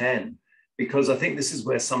number 10, because I think this is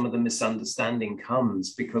where some of the misunderstanding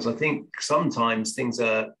comes, because I think sometimes things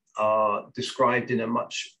are described in a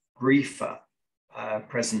much briefer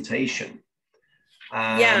presentation.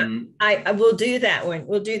 I will do that one.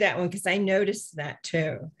 We'll do that one, because I noticed that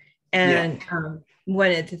too. And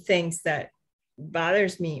one of the things that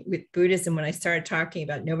bothers me with Buddhism, when I started talking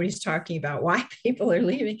about, nobody's talking about why people are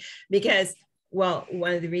leaving, because, well,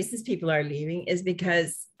 one of the reasons people are leaving is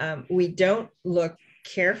because we don't look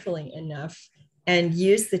carefully enough and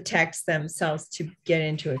use the text themselves to get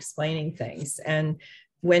into explaining things. And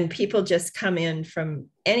when people just come in from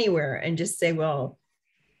anywhere and just say, well,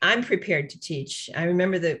 I'm prepared to teach. I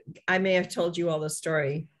remember I may have told you all the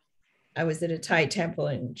story. I was at a Thai temple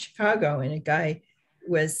in Chicago, and a guy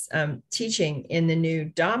was teaching in the new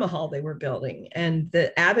Dhamma hall they were building. And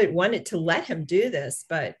the abbot wanted to let him do this,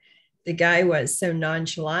 but the guy was so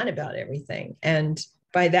nonchalant about everything. And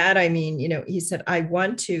by that, I mean, he said,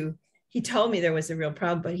 he told me there was a real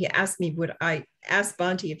problem, but he asked me, would I ask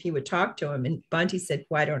Bhante if he would talk to him? And Bhante said,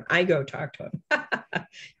 why don't I go talk to him?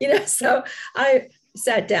 So I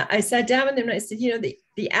sat down with him and I said,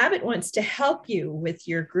 the abbot wants to help you with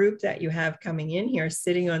your group that you have coming in here,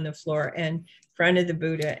 sitting on the floor in front of the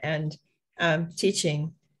Buddha and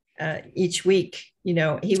teaching each week.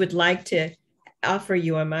 He would like to offer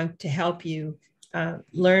you a monk to help you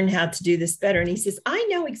learn how to do this better. And he says, I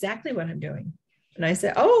know exactly what I'm doing. And I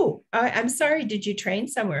said, oh, I'm sorry, did you train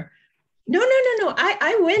somewhere? No.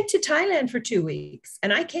 I went to Thailand for 2 weeks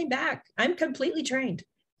and I came back. I'm completely trained.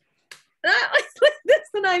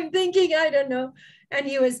 And and I'm thinking, I don't know. And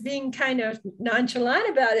he was being kind of nonchalant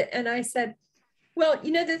about it. And I said, well,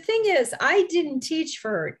 the thing is, I didn't teach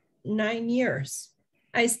for 9 years.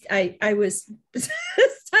 I was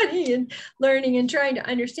studying and learning and trying to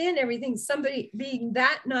understand everything. Somebody being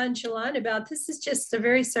that nonchalant about this is just a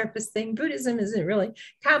very surface thing. Buddhism isn't really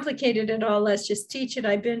complicated at all. Let's just teach it.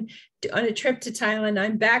 I've been on a trip to Thailand.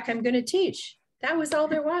 I'm back. I'm going to teach. That was all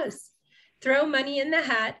there was. Throw money in the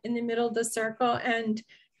hat in the middle of the circle, and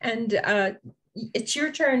it's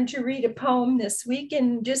your turn to read a poem this week,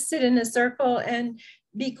 and just sit in a circle and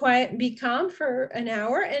be quiet and be calm for an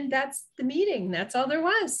hour. And that's the meeting. That's all there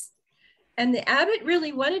was. And the abbot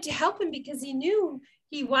really wanted to help him because he knew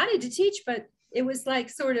he wanted to teach, but it was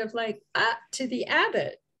sort of up to the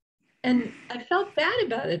abbot. And I felt bad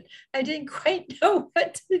about it. I didn't quite know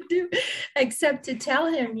what to do except to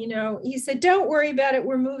tell him, he said, don't worry about it.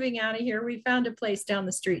 We're moving out of here. We found a place down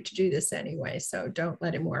the street to do this anyway. So don't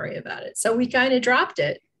let him worry about it. So we kind of dropped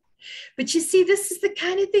it. But you see, this is the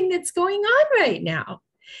kind of thing that's going on right now.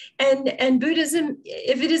 And Buddhism,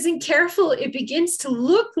 if it isn't careful, it begins to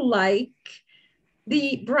look like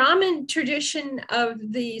the Brahmin tradition of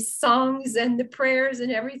the songs and the prayers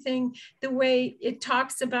and everything, the way it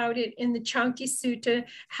talks about it in the Chanki Sutta,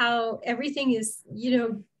 how everything is,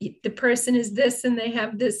 the person is this and they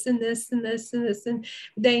have this and this and this and this, and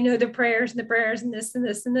they know the prayers and the prayers and this and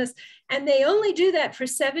this and this. And they only do that for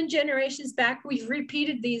 7 generations back. We've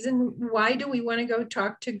repeated these. And why do we want to go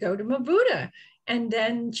talk to Gautama Buddha? And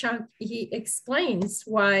then he explains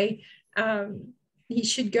why he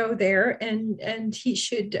should go there and he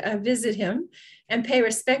should visit him and pay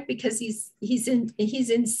respect, because he's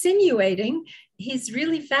insinuating he's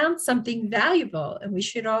really found something valuable and we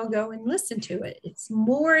should all go and listen to it. It's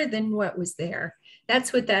more than what was there.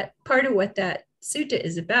 That's what that part of what that sutta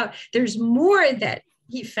is about. There's more that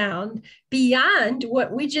he found beyond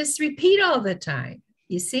what we just repeat all the time,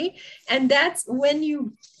 you see? And that's when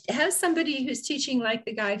you have somebody who's teaching, like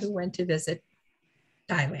the guy who went to visit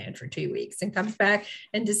Thailand for 2 weeks and comes back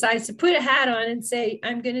and decides to put a hat on and say,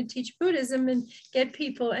 I'm going to teach Buddhism and get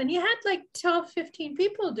people. And he had like 12, 15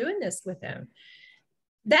 people doing this with him.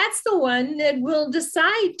 That's the one that will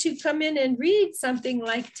decide to come in and read something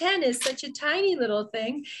like 10 is such a tiny little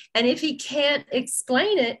thing. And if he can't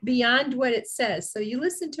explain it beyond what it says, so you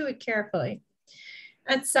listen to it carefully.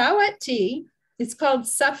 At Sawati, it's called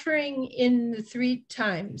Suffering in the 3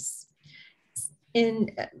 Times.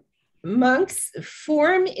 In monks,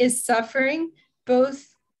 form is suffering,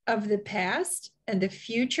 both of the past and the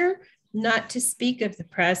future, not to speak of the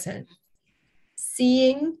present.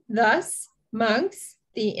 Seeing thus, monks,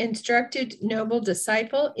 the instructed noble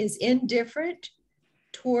disciple is indifferent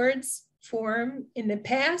towards form in the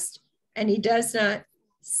past, and he does not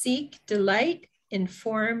seek delight in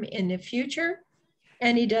form in the future,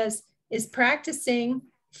 and he is practicing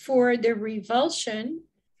for the revulsion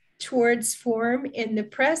towards form in the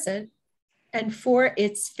present and for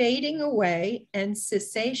its fading away and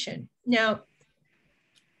cessation. Now,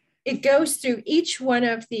 it goes through each one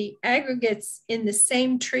of the aggregates in the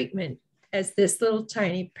same treatment as this little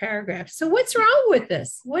tiny paragraph. So what's wrong with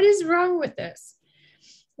this? What is wrong with this?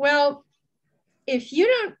 Well, if you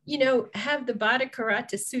don't, have the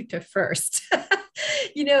Bhattacharya Sutta first,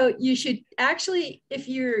 you should actually, if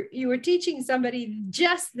you were teaching somebody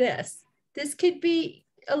just this could be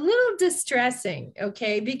a little distressing,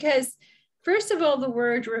 okay? Because first of all, the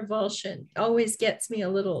word revulsion always gets me a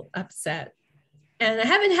little upset. And I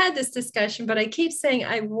haven't had this discussion, but I keep saying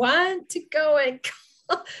I want to go and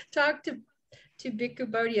talk to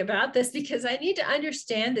Bhikkhu Bodhi about this, because I need to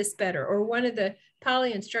understand this better. Or one of the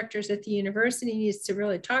Pali instructors at the university needs to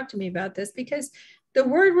really talk to me about this, because the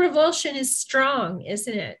word revulsion is strong,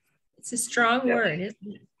 isn't it? It's a strong word,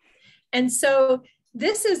 isn't it? And so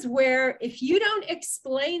this is where, if you don't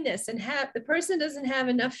explain this and the person doesn't have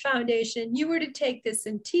enough foundation, you were to take this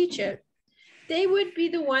and teach it, they would be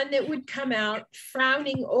the one that would come out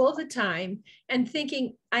frowning all the time and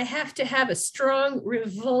thinking, I have to have a strong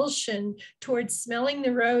revulsion towards smelling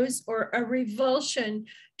the rose, or a revulsion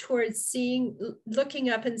towards looking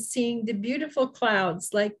up and seeing the beautiful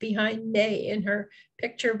clouds, like behind May in her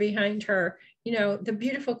picture behind her, the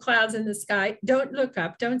beautiful clouds in the sky. Don't look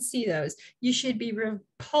up, don't see those. You should be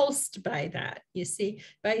repulsed by that, you see,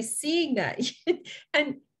 by seeing that.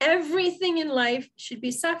 And everything in life should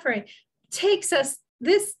be suffering. Takes us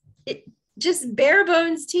just bare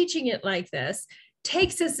bones teaching it like this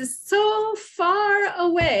takes us so far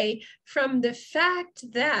away from the fact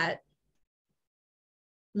that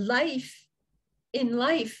in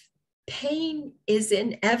life, pain is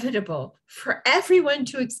inevitable for everyone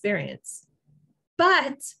to experience,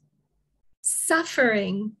 but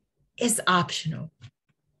suffering is optional.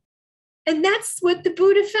 And that's what the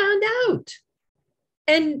Buddha found out.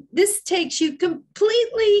 And this takes you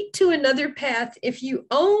completely to another path if you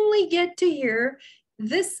only get to hear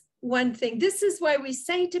this one thing. This is why we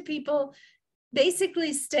say to people,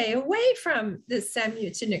 basically stay away from the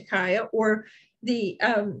Samyutta Nikaya, or the,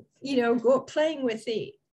 go playing with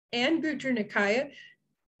the Anguttara Nikaya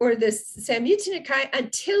or the Samyutta Nikaya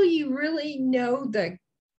until you really know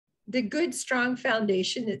the good, strong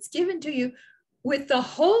foundation that's given to you with the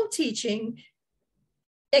whole teaching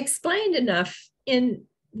explained enough in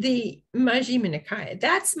the Majjhima Nikaya.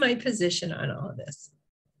 That's my position on all of this.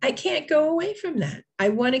 I can't go away from that. I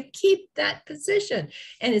want to keep that position.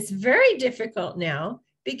 And it's very difficult now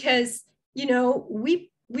because, we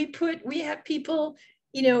have people,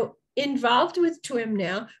 involved with TWIM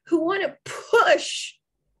now who want to push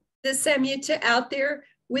the Samyutta out there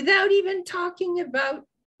without even talking about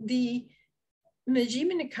the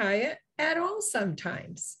Majjhima Nikaya at all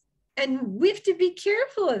sometimes. And we have to be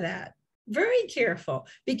careful of that. Very careful,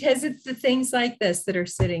 because it's the things like this that are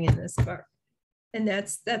sitting in this book. And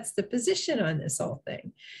that's the position on this whole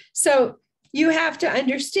thing. So you have to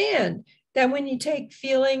understand that when you take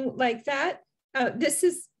feeling like that, this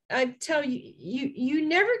is, I tell you, you're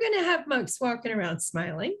never going to have monks walking around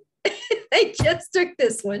smiling. They just took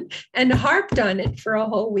this one and harped on it for a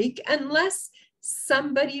whole week unless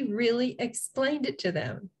somebody really explained it to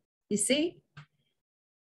them. You see?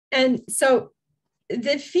 And so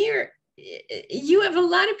the fear, you have a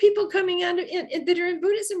lot of people coming out that are in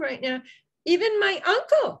Buddhism right now. Even my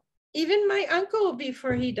uncle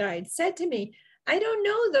before he died said to me, I don't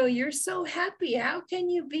know though, you're so happy. How can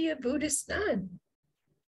you be a Buddhist nun?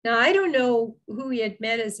 Now, I don't know who he had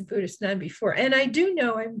met as a Buddhist nun before, and I do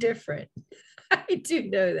know I'm different. I do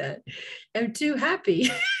know that. I'm too happy.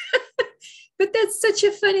 But that's such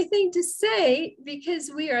a funny thing to say because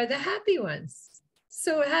we are the happy ones.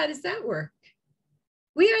 So how does that work?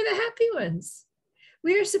 We are the happy ones.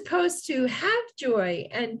 We are supposed to have joy.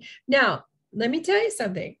 And now, let me tell you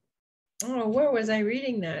something. Oh, where was I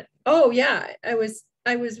reading that? Oh, yeah, I was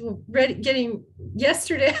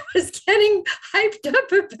yesterday, I was getting hyped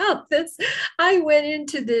up about this. I went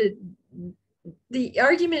into the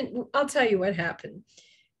argument. I'll tell you what happened.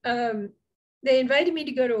 They invited me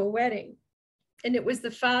to go to a wedding, and it was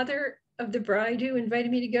the father of the bride who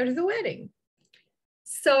invited me to go to the wedding.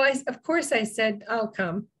 So of course I said, I'll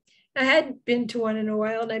come. I hadn't been to one in a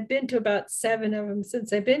while, and I've been to about 7 of them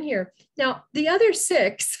since I've been here. Now, the other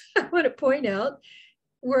 6, I want to point out,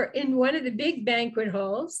 were in one of the big banquet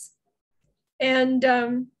halls, and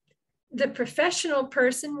the professional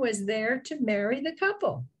person was there to marry the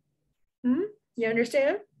couple. You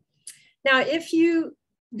understand? Now, if you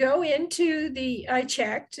go into I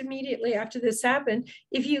checked immediately after this happened,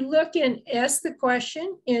 if you look and ask the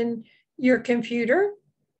question in your computer,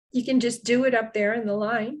 you can just do it up there in the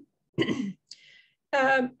line.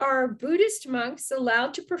 Are Buddhist monks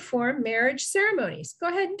allowed to perform marriage ceremonies? Go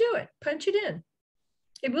ahead and do it. Punch it in.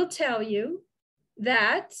 It will tell you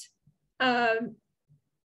that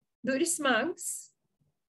Buddhist monks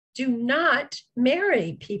do not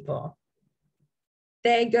marry people.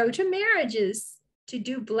 They go to marriages to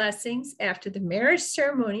do blessings after the marriage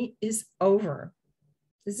ceremony is over.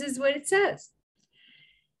 This is what it says.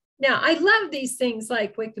 Now, I love these things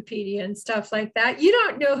like Wikipedia and stuff like that. You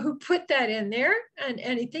don't know who put that in there and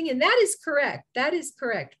anything, and that is correct. That is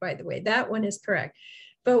correct, by the way. That one is correct.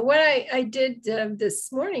 But what I did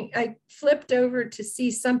this morning, I flipped over to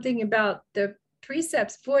see something about the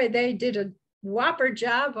precepts. Boy, they did a whopper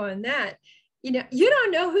job on that. You know, you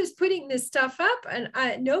don't know who's putting this stuff up,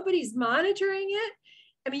 and nobody's monitoring it.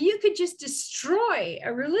 I mean, you could just destroy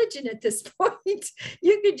a religion at this point.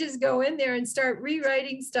 You could just go in there and start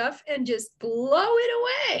rewriting stuff and just blow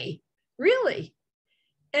it away, really.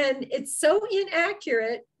 And it's so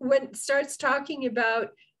inaccurate when it starts talking about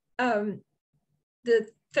the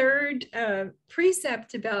 3rd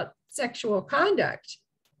precept about sexual conduct.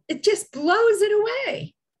 It just blows it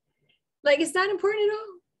away. Like, it's not important at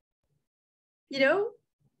all. You know,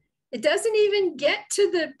 it doesn't even get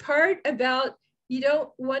to the part about you don't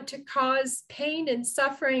want to cause pain and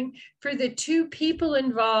suffering for the 2 people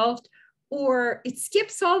involved, or it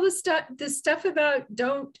skips all the stuff about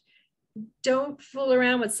don't fool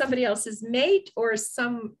around with somebody else's mate or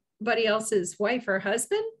somebody else's wife or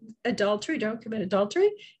husband. Adultery, don't commit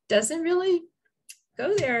adultery. Doesn't really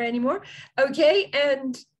go there anymore. Okay,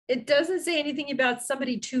 and it doesn't say anything about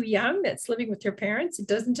somebody too young that's living with their parents. It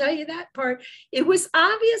doesn't tell you that part. It was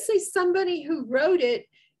obviously somebody who wrote it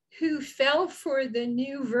who fell for the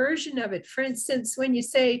new version of it. For instance, when you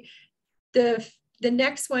say the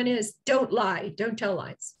next one is don't lie, don't tell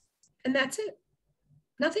lies. And that's it.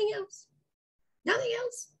 Nothing else. Nothing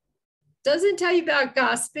else. Doesn't tell you about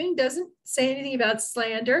gossiping, doesn't say anything about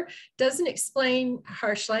slander, doesn't explain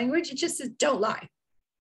harsh language. It just says don't lie.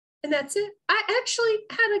 And that's it. I actually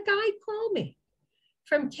had a guy call me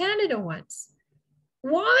from Canada once.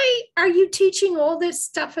 Why are you teaching all this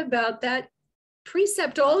stuff about that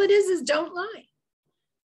precept? All it is don't lie.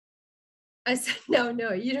 I said, no,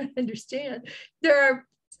 you don't understand. There are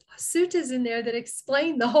suttas in there that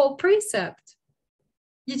explain the whole precept.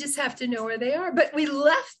 You just have to know where they are. But we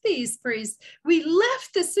left these priests, we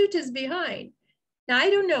left the suttas behind. Now,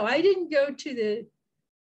 I don't know. I didn't go to the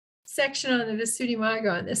section on the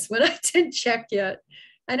Visuddhimagga on this one. I didn't check yet.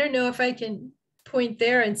 I don't know if I can point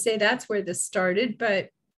there and say that's where this started. But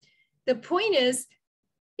the point is,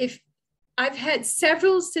 if I've had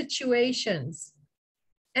several situations,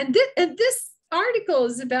 and this article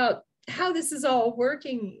is about how this is all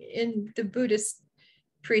working in the Buddhist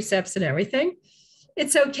precepts and everything.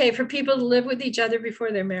 It's okay for people to live with each other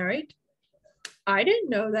before they're married. I didn't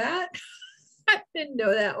know that. I didn't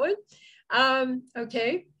know that one.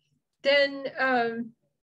 Okay. Then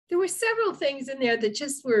there were several things in there that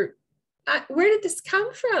just were, where did this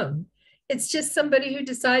come from? It's just somebody who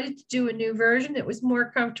decided to do a new version that was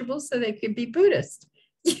more comfortable so they could be Buddhist.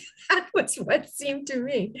 That was what seemed to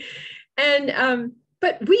me. And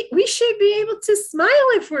but we should be able to smile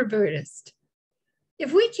if we're Buddhist.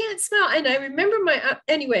 If we can't smile, and I remember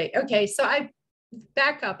anyway, okay, so I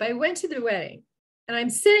back up. I went to the wedding and I'm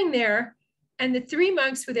sitting there and the three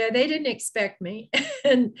monks were there. They didn't expect me.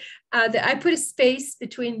 And I put a space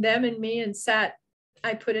between them and me and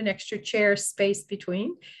I put an extra chair space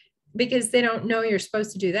between because they don't know you're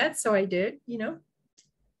supposed to do that. So I did, you know.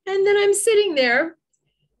 And then I'm sitting there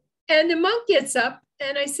and the monk gets up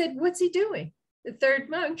and I said, what's he doing? The third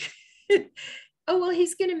monk. Oh, well,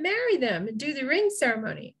 he's going to marry them and do the ring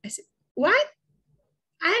ceremony. I said, what?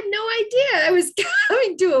 I had no idea. I was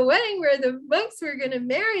coming to a wedding where the monks were going to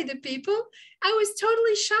marry the people. I was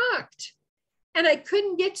totally shocked. And I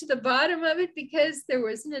couldn't get to the bottom of it because there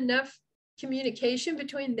wasn't enough communication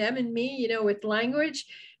between them and me, you know, with language.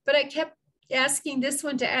 But I kept asking this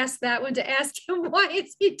one to ask that one to ask him, why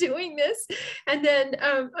is he doing this? And then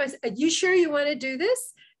I said, you sure you want to do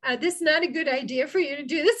this? This is not a good idea for you to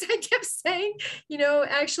do this. I kept saying, you know,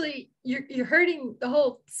 actually, you're hurting the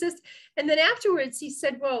whole system. And then afterwards, he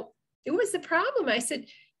said, well, it was the problem. I said,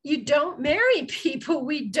 you don't marry people.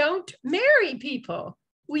 We don't marry people.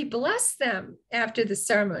 We bless them after the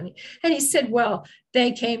ceremony. And he said, well,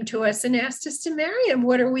 they came to us and asked us to marry them.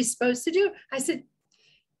 What are we supposed to do? I said,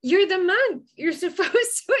 you're the monk. You're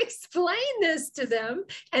supposed to explain this to them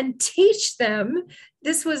and teach them.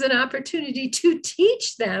 This was an opportunity to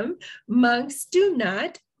teach them. Monks do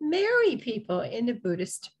not marry people in the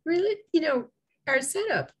Buddhist, really, you know, our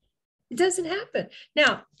setup. It doesn't happen.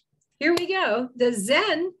 Now, here we go. The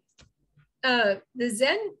Zen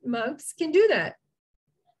monks can do that.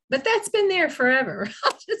 But that's been there forever.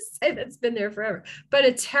 I'll just say that's been there forever. But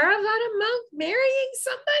a Theravada monk marrying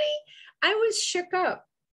somebody, I was shook up.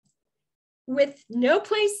 With no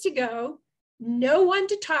place to go, no one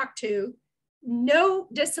to talk to, no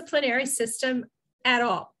disciplinary system at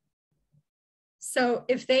all. So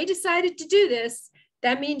if they decided to do this,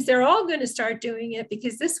 that means they're all going to start doing it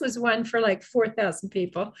because this was one for like 4,000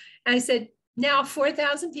 people. And I said, now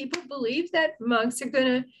 4,000 people believe that monks are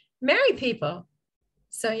going to marry people.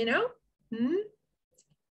 So, you know,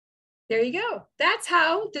 there you go. That's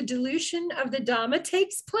how the dilution of the Dhamma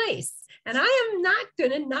takes place. And I am not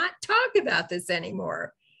going to not talk about this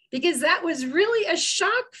anymore because that was really a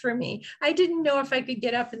shock for me. I didn't know if I could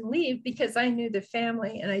get up and leave because I knew the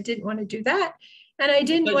family and I didn't want to do that. And I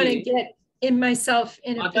didn't want to get myself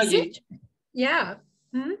in a position. Yeah.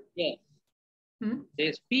 Yeah.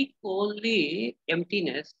 They speak only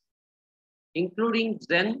emptiness, including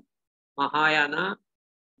Zen, Mahayana.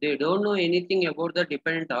 They don't know anything about the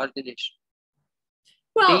dependent origination.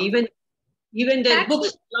 Well, they even their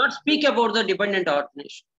books not speak about the dependent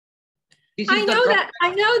origination. I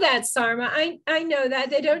know that, Sarma. I know that.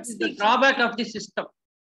 They don't speak. The drawback of the system.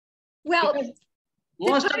 Well, because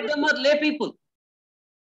most of them are lay people.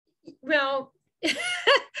 Well,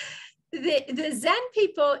 the Zen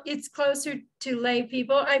people, it's closer to lay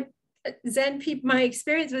people. Zen people, my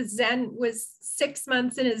experience with Zen was 6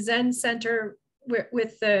 months in a Zen center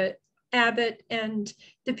with the abbot, and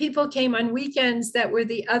the people came on weekends that were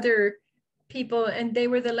the other people, and they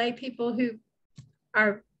were the lay people who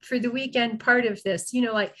are for the weekend part of this, you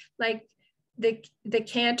know, like the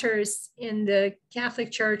cantors in the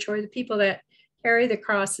Catholic Church or the people that carry the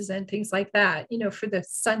crosses and things like that, you know, for the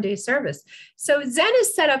Sunday service. So Zen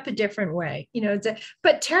is set up a different way, you know,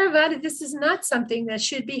 but Theravada, this is not something that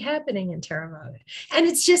should be happening in Theravada. And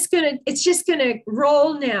it's just gonna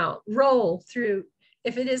roll through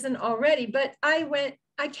if it isn't already. But I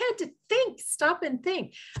can't stop and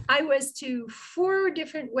think. I was to 4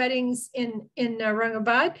 different weddings in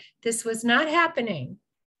Aurangabad. This was not happening.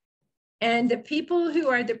 And the people who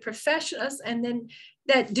are the professionals and then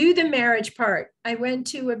that do the marriage part. I went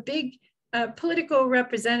to a big political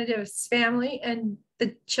representative's family and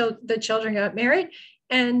the children got married,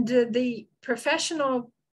 and the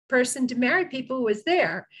professional person to marry people was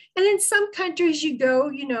there. And in some countries you go,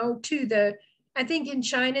 you know, to I think in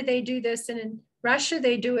China they do this, and in Russia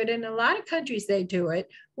they do it, in a lot of countries they do it,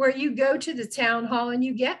 where you go to the town hall and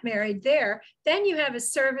you get married there. Then you have a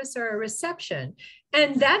service or a reception.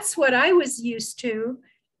 And that's what I was used to.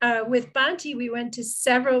 With Bhante, we went to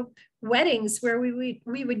several weddings where we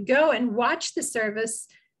would go and watch the service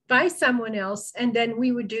by someone else, and then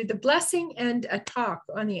we would do the blessing and a talk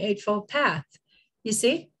on the Eightfold Path, you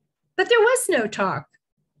see? But there was no talk.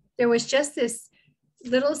 There was just this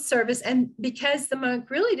little service. And because the monk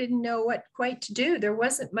really didn't know what quite to do, there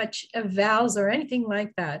wasn't much of vows or anything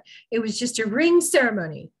like that. It was just a ring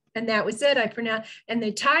ceremony. And that was it. I pronounced, and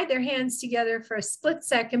they tied their hands together for a split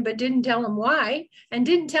second, but didn't tell them why, and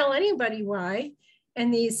didn't tell anybody why.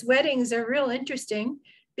 And these weddings are real interesting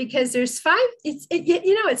because there's five.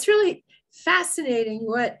 It's really fascinating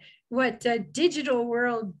what digital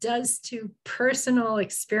world does to personal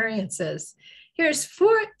experiences. Here's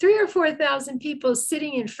 3,000 or 4,000 people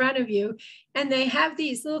sitting in front of you, and they have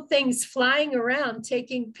these little things flying around,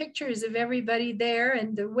 taking pictures of everybody there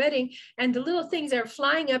and the wedding, and the little things are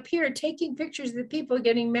flying up here, taking pictures of the people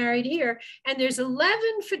getting married here. And there's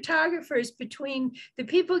 11 photographers between the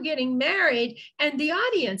people getting married and the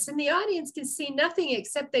audience can see nothing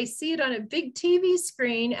except they see it on a big TV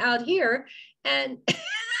screen out here. And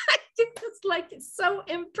I think it's so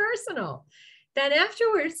impersonal. Then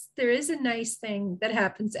afterwards, there is a nice thing that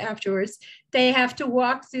happens afterwards. They have to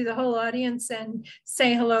walk through the whole audience and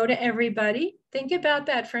say hello to everybody. Think about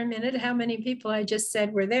that for a minute, how many people I just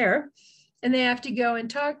said were there. And they have to go and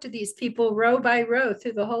talk to these people row by row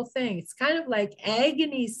through the whole thing. It's kind of like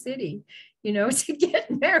Agony City, to get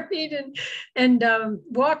married and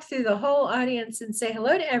walk through the whole audience and say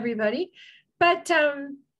hello to everybody. But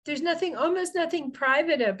there's almost nothing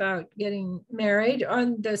private about getting married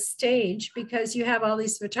on the stage because you have all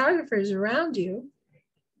these photographers around you.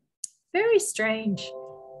 Very strange,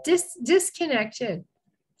 disconnected.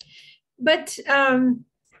 But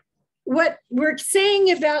what we're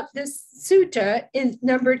saying about this sutta in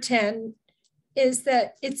number 10 is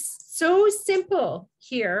that it's so simple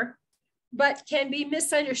here, but can be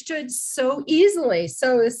misunderstood so easily.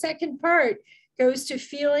 So the second part goes to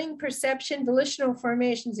feeling, perception, volitional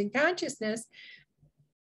formations, and consciousness,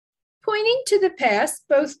 pointing to the past,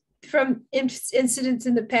 both from incidents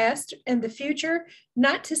in the past and the future,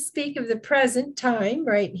 not to speak of the present time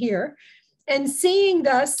right here, and seeing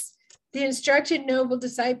thus the instructed noble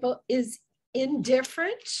disciple is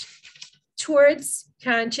indifferent towards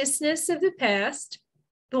consciousness of the past.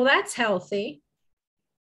 Well, that's healthy.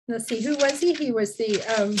 Let's see, who was he? He was the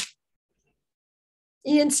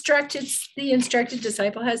instructed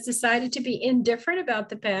disciple has decided to be indifferent about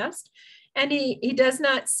the past, and he does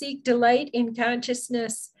not seek delight in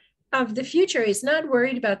consciousness of the future. He's not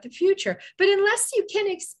worried about the future. But unless you can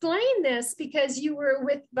explain this because you were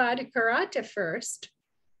with Bhattacharya first,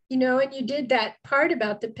 and you did that part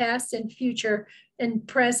about the past and future and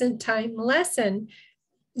present time lesson,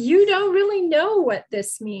 you don't really know what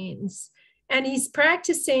this means. And he's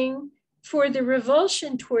practicing for the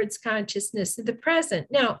revulsion towards consciousness of the present.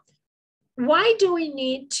 Now, why do we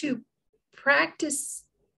need to practice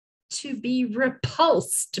to be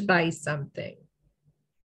repulsed by something?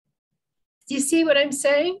 Do you see what I'm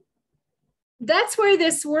saying? That's where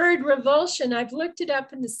this word revulsion, I've looked it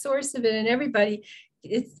up in the source of it, and everybody,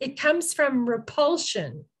 it comes from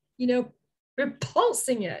repulsion,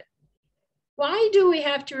 repulsing it. Why do we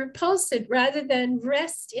have to repulse it rather than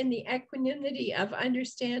rest in the equanimity of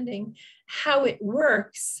understanding how it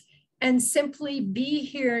works and simply be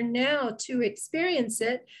here now to experience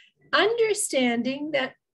it, understanding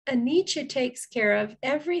that anicca takes care of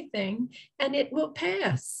everything and it will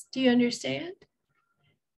pass? Do you understand?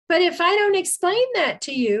 But if I don't explain that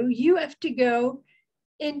to you, you have to go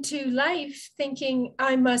into life thinking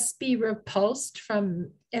I must be repulsed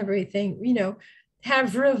from everything,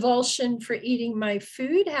 have revulsion for eating my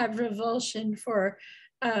food, have revulsion for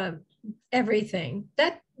everything.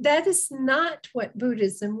 That is not what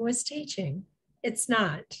Buddhism was teaching. It's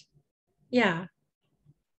not. Yeah.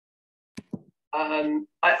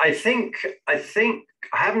 I think I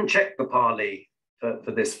haven't checked the Pali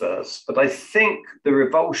for this verse, but I think the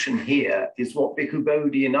revulsion here is what Bhikkhu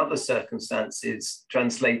Bodhi in other circumstances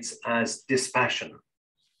translates as dispassion.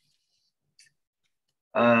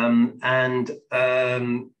 Well,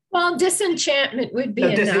 disenchantment would be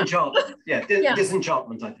enough. Disenchantment. Yeah,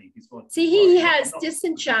 disenchantment, I think, is what. See, he has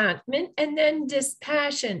disenchantment and then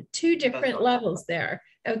dispassion, two different levels there.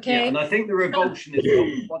 Okay. Yeah, and I think the revulsion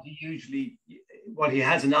is what he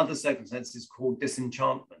has in other circumstances called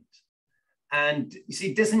disenchantment. And you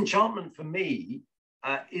see, disenchantment for me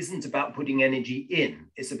isn't about putting energy in;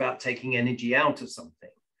 it's about taking energy out of something.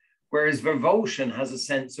 Whereas revulsion has a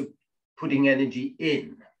sense of putting energy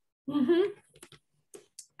in. Mm-hmm.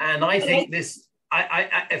 And I think this,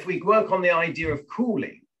 if we work on the idea of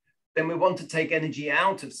cooling, then we want to take energy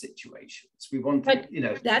out of situations. We want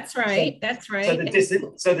to, That's right. That's right.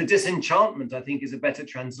 So the disenchantment, I think, is a better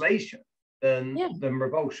translation than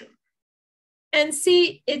revulsion. And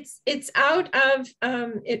see, it's out of,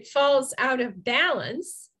 it falls out of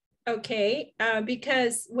balance, okay,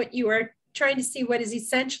 because what you are trying to see what is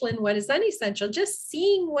essential and what is unessential, just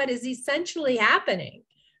seeing what is essentially happening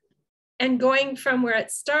and going from where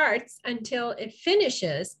it starts until it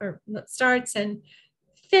finishes, or starts and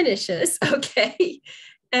finishes, okay?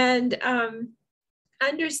 And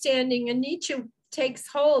understanding anicca takes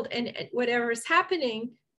hold, and whatever is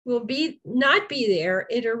happening will not be there.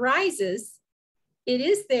 It arises, it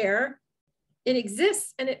is there, it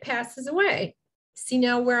exists, and it passes away. See,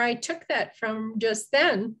 now where I took that from just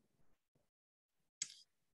then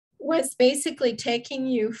was basically taking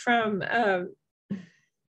you from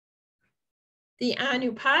the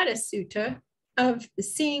Anupada Sutta of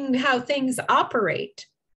seeing how things operate.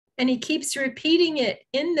 And he keeps repeating it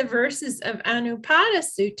in the verses of Anupada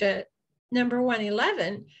Sutta, number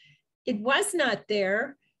 111. It was not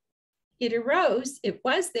there. It arose, it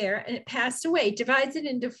was there, and it passed away. He divides it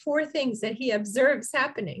into 4 things that he observes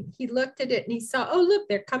happening. He looked at it and he saw, oh, look,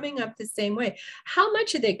 they're coming up the same way. How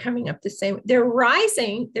much are they coming up the same way? They're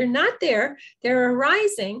rising. They're not there. They're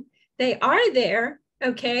arising. They are there,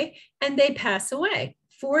 okay? And they pass away.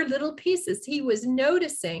 4 little pieces he was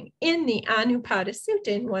noticing in the Anupada Sutta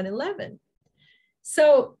in 111.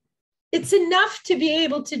 So it's enough to be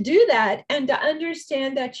able to do that and to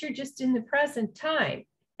understand that you're just in the present time.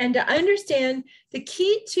 And to understand the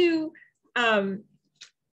key to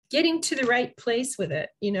getting to the right place with it,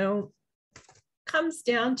 comes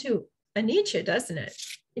down to anicca, doesn't it?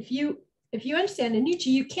 If you understand anicca,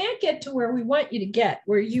 you can't get to where we want you to get,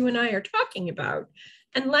 where you and I are talking about,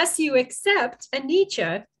 unless you accept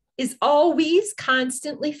anicca is always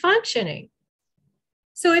constantly functioning.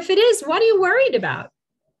 So if it is, what are you worried about?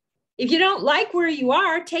 If you don't like where you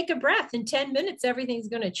are, take a breath. In 10 minutes, everything's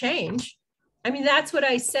going to change. I mean, that's what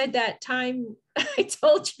I said that time. I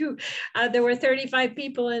told you there were 35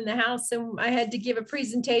 people in the house and I had to give a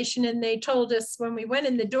presentation, and they told us when we went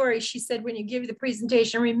in the door, she said, when you give the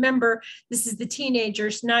presentation, remember, this is the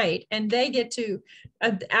teenagers' night and they get to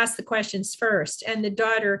ask the questions first. And the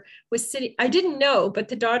daughter was sitting, I didn't know, but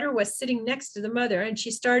the daughter was sitting next to the mother, and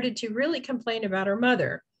she started to really complain about her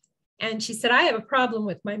mother. And she said, I have a problem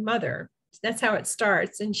with my mother. That's how it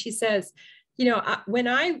starts. And she says, when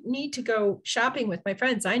I need to go shopping with my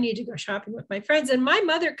friends, I need to go shopping with my friends. And my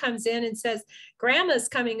mother comes in and says, Grandma's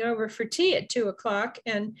coming over for tea at 2:00.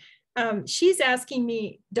 And she's asking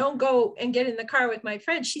me, don't go and get in the car with my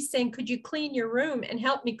friend. She's saying, could you clean your room and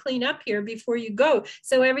help me clean up here before you go,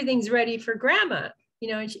 so everything's ready for Grandma?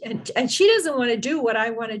 And she doesn't want to do what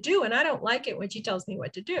I want to do. And I don't like it when she tells me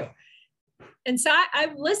what to do. And so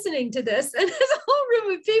I'm listening to this, and there's a whole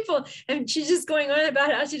room of people, and she's just going on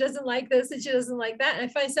about how she doesn't like this and she doesn't like that. And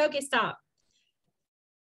I finally said, okay, stop.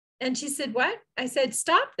 And she said, what? I said,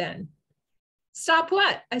 stop then. Stop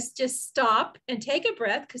what? I said, just stop and take a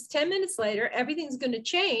breath, because 10 minutes later, everything's going to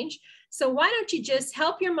change. So why don't you just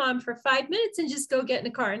help your mom for 5 minutes and just go get in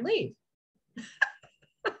the car and leave?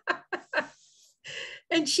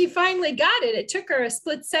 And she finally got it. It took her a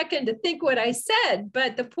split second to think what I said.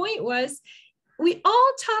 But the point was, we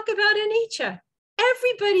all talk about anicca.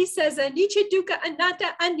 Everybody says anicca dukkha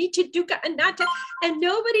anatta, anicca dukkha anatta, and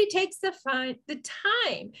nobody takes the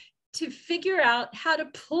time to figure out how to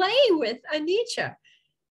play with anicca.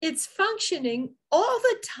 It's functioning all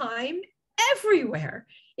the time, everywhere.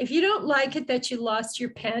 If you don't like it that you lost your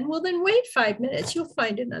pen, well, then wait 5 minutes. You'll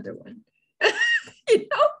find another one.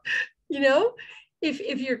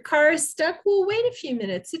 If your car is stuck, well, wait a few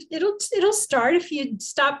minutes. It'll start if you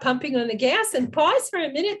stop pumping on the gas and pause for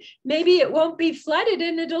a minute. Maybe it won't be flooded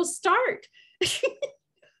and it'll start.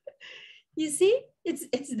 You see,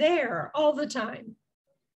 it's there all the time.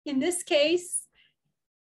 In this case,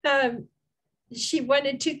 she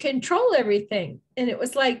wanted to control everything. And it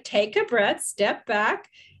was like, take a breath, step back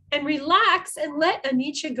and relax and let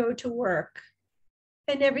anicca go to work.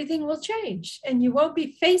 And everything will change. And you won't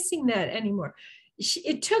be facing that anymore.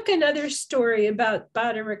 It took another story about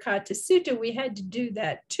Bhattarakkhata Sutta. We had to do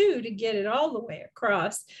that too to get it all the way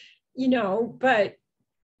across, but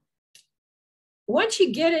once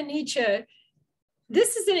you get anicca,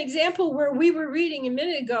 this is an example where we were reading a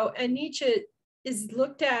minute ago, anicca is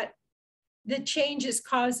looked at, the change is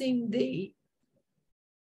causing the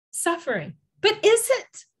suffering. But is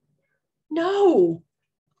it? No.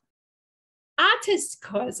 Atta's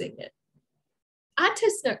causing it.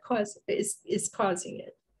 Atta's not is causing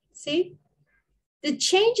it. See? The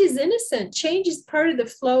change is innocent. Change is part of the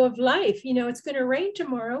flow of life. It's going to rain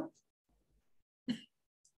tomorrow.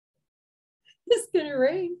 It's going to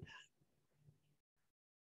rain.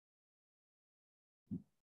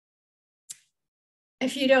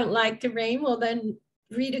 If you don't like the rain, well, then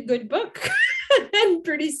read a good book. And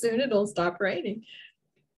pretty soon it'll stop raining.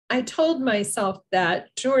 I told myself that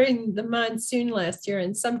during the monsoon last year,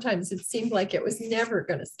 and sometimes it seemed like it was never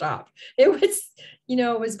going to stop. It was,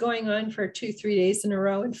 it was going on for 2-3 days in a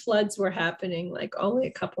row, and floods were happening like only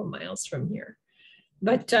a couple of miles from here.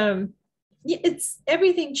 But it's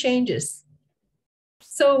everything changes.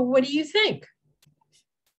 So what do you think?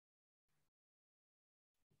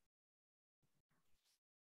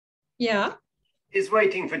 Yeah. Is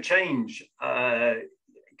waiting for change,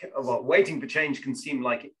 well, waiting for change can seem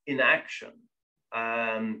like inaction.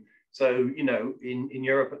 So, in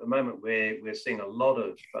Europe at the moment, we're seeing a lot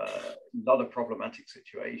of problematic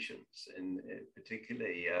situations,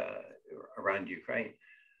 particularly around Ukraine.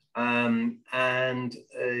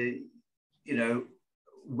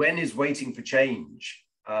 When is waiting for change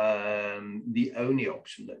the only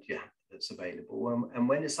option that you have that's available, and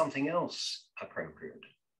when is something else appropriate?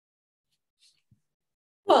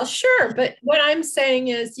 Well, sure, but what I'm saying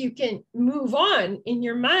is you can move on in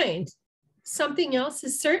your mind. Something else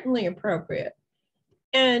is certainly appropriate.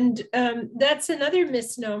 And that's another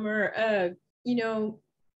misnomer,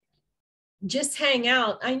 just hang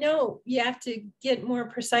out. I know you have to get more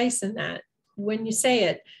precise in that when you say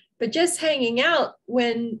it, but just hanging out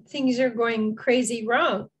when things are going crazy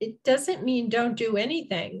wrong, it doesn't mean don't do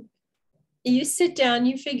anything. You sit down,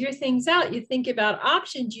 you figure things out, you think about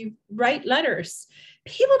options, you write letters.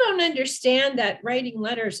 People don't understand that writing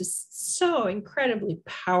letters is so incredibly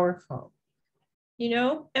powerful,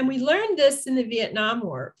 and we learned this in the Vietnam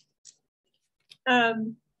War.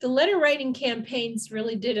 The letter writing campaigns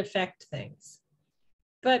really did affect things.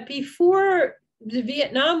 But before the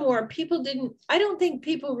Vietnam War, I don't think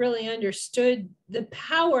people really understood the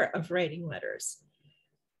power of writing letters.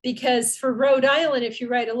 Because for Rhode Island, if you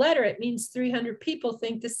write a letter, it means 300 people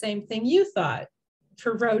think the same thing you thought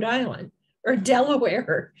for Rhode Island or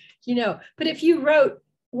Delaware, But if you wrote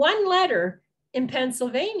one letter in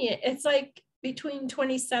Pennsylvania, it's like between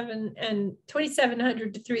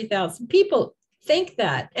 2,700 to 3,000 people think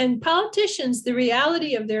that. And politicians, the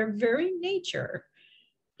reality of their very nature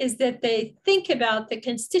is that they think about the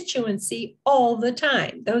constituency all the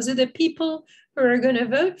time. Those are the people who are going to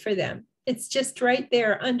vote for them. It's just right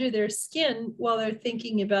there under their skin while they're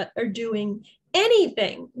thinking about or doing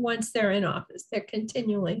anything once they're in office. They're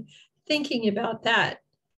continually thinking about that.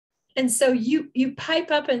 And so you pipe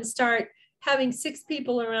up and start having 6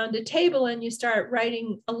 people around a table and you start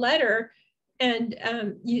writing a letter, and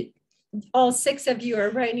all 6 of you are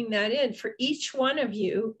writing that in. For each one of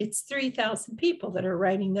you, it's 3,000 people that are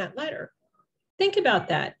writing that letter. Think about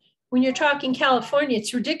that. When you're talking California,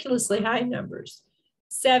 it's ridiculously high numbers.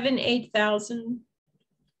 7,000, 8,000,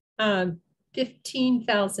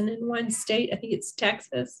 15,000 in one state. I think it's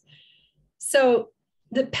Texas. So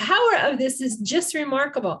the power of this is just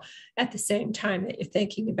remarkable. At the same time that you're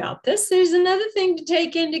thinking about this, there's another thing to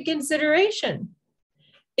take into consideration.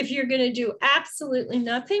 If you're going to do absolutely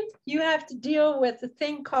nothing, you have to deal with a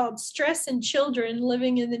thing called stress in children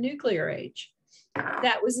living in the nuclear age.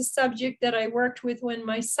 That was a subject that I worked with when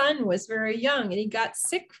my son was very young, and he got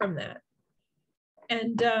sick from that.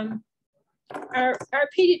 And our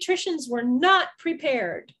pediatricians were not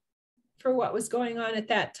prepared for what was going on at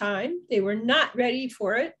that time. They were not ready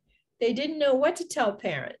for it. They didn't know what to tell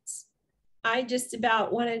parents. I just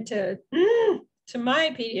about wanted to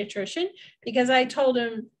my pediatrician, because I told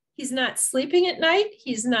him he's not sleeping at night,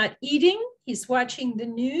 he's not eating, he's watching the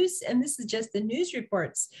news, and this is just the news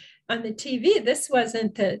reports on the TV. This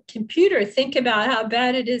wasn't the computer. Think about how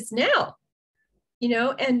bad it is now.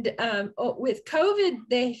 And with COVID,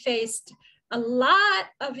 they faced a lot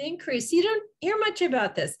of increase. You don't hear much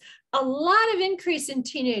about this. A lot of increase in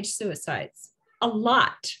teenage suicides, a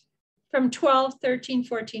lot, from 12, 13,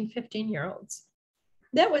 14, 15-year-olds.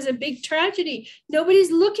 That was a big tragedy.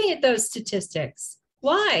 Nobody's looking at those statistics.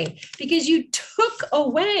 Why? Because you took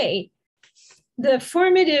away the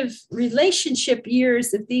formative relationship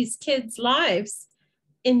years of these kids' lives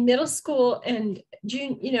in middle school and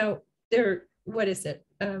they're, what is it?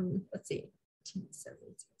 Let's see,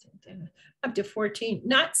 up to 14,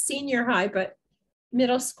 not senior high, but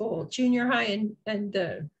middle school, junior high, and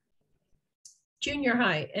the junior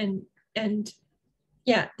high, and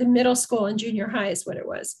yeah, the middle school and junior high is what it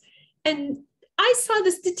was. And I saw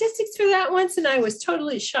the statistics for that once and I was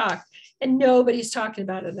totally shocked, and nobody's talking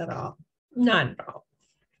about it at all, not at all.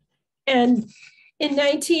 And in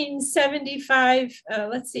 1975,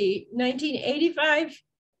 1985,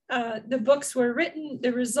 the books were written,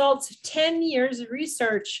 the results of 10 years of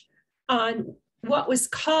research on what was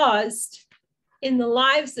caused in the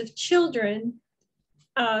lives of children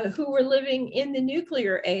who were living in the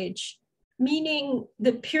nuclear age meaning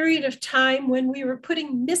the period of time when we were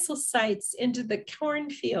putting missile sites into the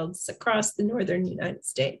cornfields across the northern United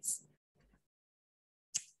States.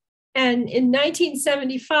 And in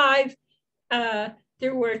 1975,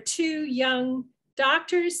 there were 2 young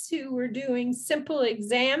doctors who were doing simple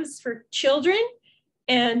exams for children.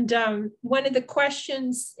 And one of the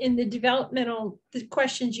questions in the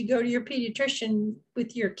questions you go to your pediatrician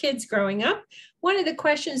with your kids growing up, one of the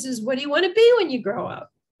questions is, what do you want to be when you grow up?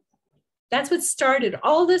 That's what started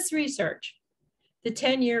all this research, the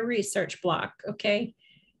 10-year research block, okay?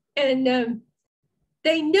 And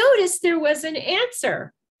they noticed there was an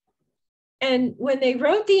answer. And when they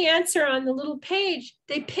wrote the answer on the little page,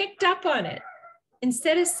 they picked up on it.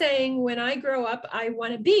 Instead of saying, when I grow up, I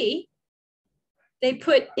want to be, they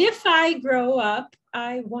put, if I grow up,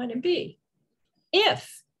 I want to be.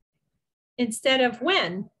 If, instead of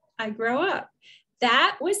when I grow up.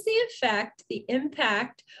 That was the effect, the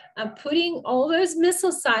impact of putting all those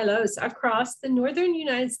missile silos across the northern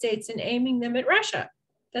United States and aiming them at Russia.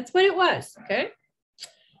 That's what it was, okay?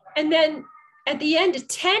 And then at the end of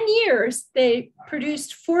 10 years, they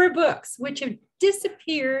produced 4 books, which have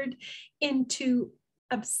disappeared into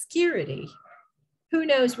obscurity. Who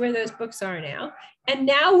knows where those books are now? And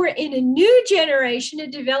now we're in a new generation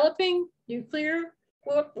of developing nuclear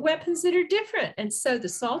weapons that are different. And so the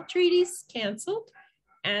SALT treaty's canceled,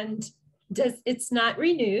 and it's not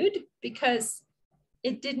renewed because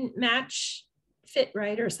it didn't fit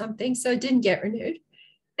right or something. So it didn't get renewed.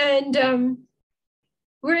 And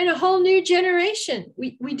we're in a whole new generation.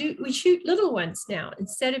 We shoot little ones now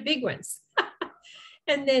instead of big ones.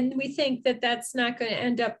 And then we think that that's not going to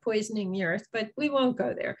end up poisoning the earth, but we won't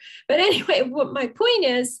go there. But anyway, what my point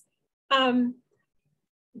is,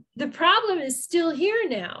 the problem is still here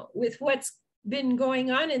now with what's been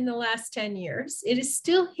going on in the last 10 years. It is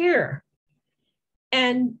still here.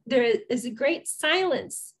 And there is a great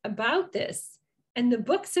silence about this. And the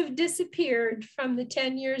books have disappeared from the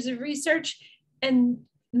 10 years of research. And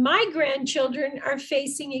my grandchildren are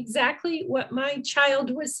facing exactly what my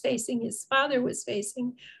child was facing, his father was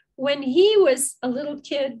facing, when he was a little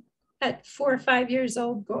kid at 4 or 5 years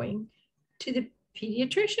old going to the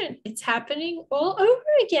pediatrician. It's happening all over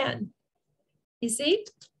again, you see?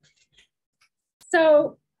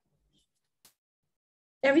 So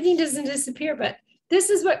everything doesn't disappear, but this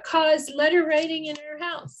is what caused letter writing in our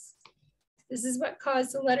house. This is what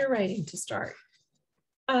caused the letter writing to start.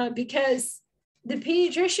 Because the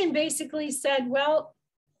pediatrician basically said, well,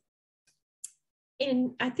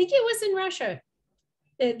 I think it was in Russia,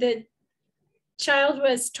 the child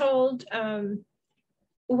was told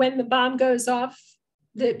when the bomb goes off,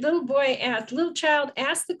 the little child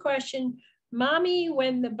asked the question, Mommy,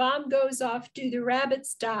 when the bomb goes off, do the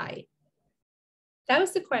rabbits die? That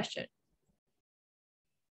was the question.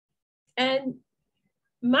 And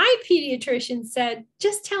my pediatrician said,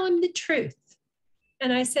 just tell him the truth.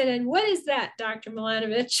 And I said, and what is that, Dr.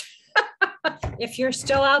 Milanovic? If you're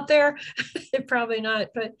still out there, probably not,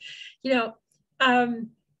 but you know,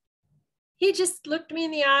 he just looked me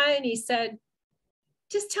in the eye and he said,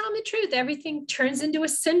 just tell him the truth. Everything turns into a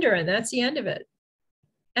cinder and that's the end of it.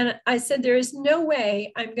 And I said, there is no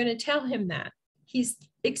way I'm going to tell him that. He's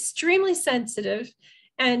extremely sensitive.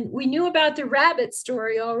 And we knew about the rabbit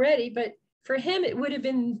story already, but for him, it would have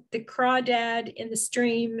been the crawdad in the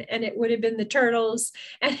stream, and it would have been the turtles,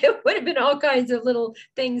 and it would have been all kinds of little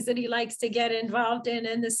things that he likes to get involved in,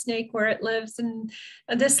 and the snake where it lives, and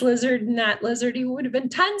this lizard and that lizard. He would have been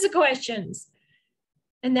tons of questions.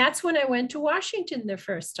 And that's when I went to Washington the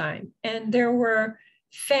first time. And there were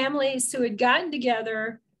families who had gotten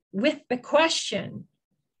together with the question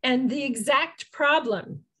and the exact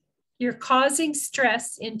problem. You're causing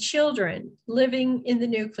stress in children living in the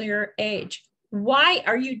nuclear age. Why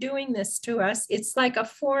are you doing this to us? It's like a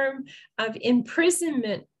form of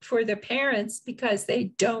imprisonment for the parents because they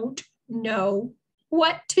don't know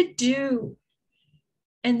what to do.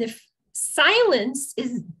 And the silence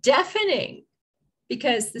is deafening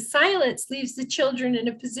because the silence leaves the children in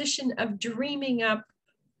a position of dreaming up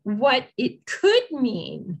what it could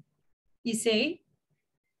mean, you see?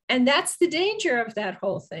 And that's the danger of that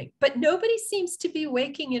whole thing. But nobody seems to be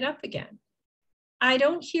waking it up again. I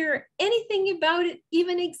don't hear anything about it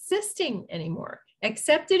even existing anymore,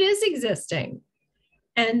 except it is existing.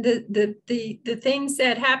 And the things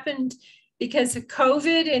that happened because of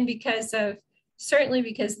COVID and certainly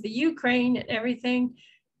because of the Ukraine and everything,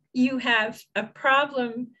 you have a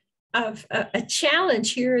problem of a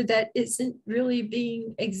challenge here that isn't really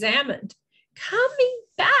being examined. Coming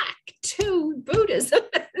back to Buddhism,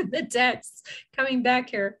 the texts, coming back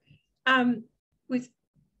here with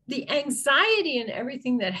the anxiety and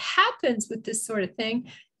everything that happens with this sort of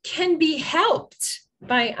thing can be helped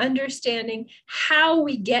by understanding how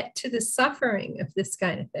we get to the suffering of this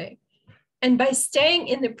kind of thing. And by staying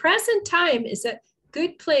in the present time is a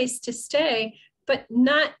good place to stay, but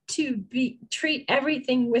not to treat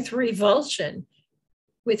everything with revulsion,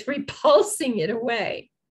 with repulsing it away.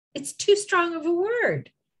 It's too strong of a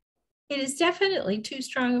word. It is definitely too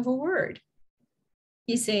strong of a word.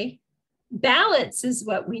 You see, balance is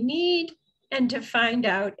what we need, and to find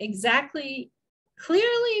out exactly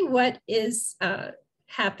clearly what is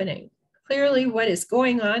happening, clearly what is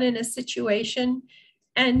going on in a situation,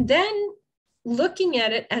 and then looking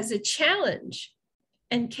at it as a challenge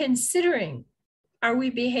and considering, are we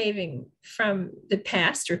behaving from the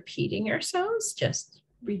past, repeating ourselves, just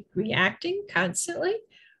reacting constantly?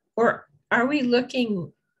 Or are we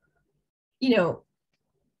looking,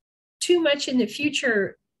 too much in the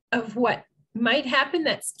future of what might happen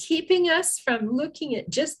that's keeping us from looking at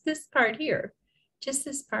just this part here, just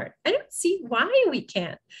this part? I don't see why we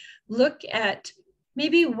can't look at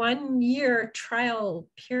maybe 1 year trial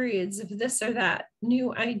periods of this or that,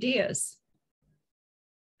 new ideas.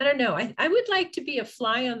 I don't know. I would like to be a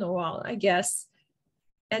fly on the wall, I guess,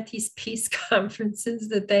 at these peace conferences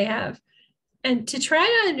that they have, and to try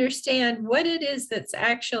to understand what it is that's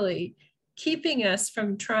actually keeping us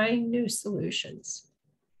from trying new solutions.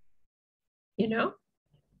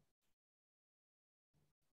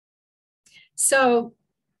 So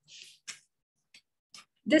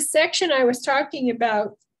this section I was talking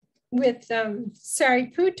about with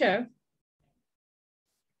Sariputta,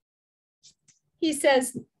 he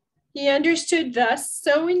says, he understood thus,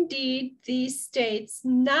 so indeed these states,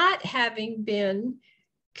 not having been,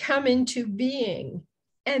 come into being,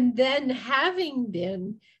 and then having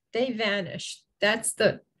been, they vanish. That's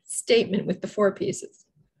the statement with the 4 pieces.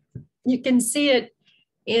 You can see it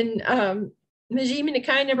in Majjhima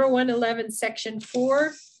Nikaya number 111, section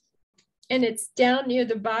 4, and it's down near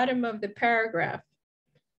the bottom of the paragraph.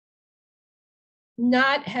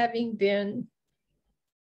 Not having been,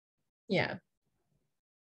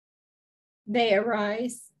 they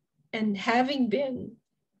arise, and having been,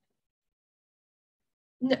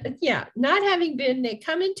 not having been, they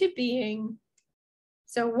come into being.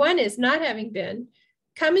 So 1 is not having been,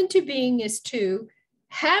 come into being is 2,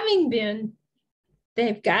 having been,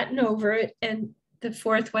 they've gotten over it, and the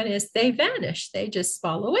 4th one is they vanish, they just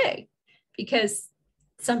fall away because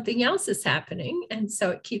something else is happening, and so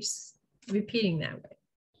it keeps repeating that way.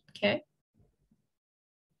 Okay.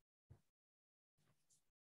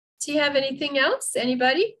 Do you have anything else?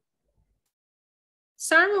 Anybody?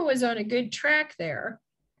 Sarma was on a good track there.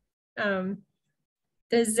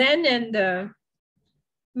 The Zen and the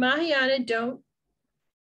Mahayana don't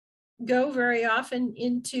go very often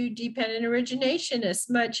into dependent origination as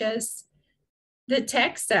much as the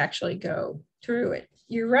texts actually go through it.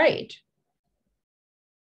 You're right.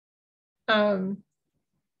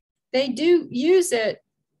 They do use it,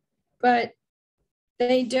 but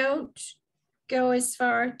they don't go as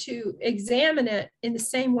far to examine it in the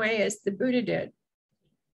same way as the Buddha did.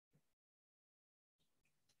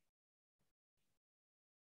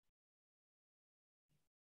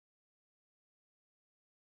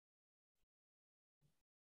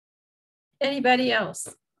 Anybody else?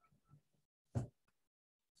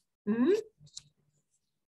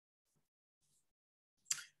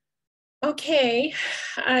 Okay,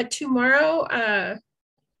 tomorrow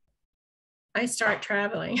I start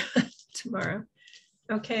traveling tomorrow.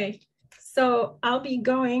 Okay, so I'll be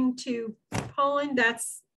going to Poland.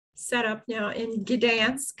 That's set up now in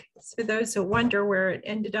Gdansk. For those who wonder where it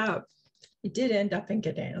ended up, it did end up in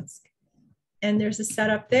Gdansk. And there's a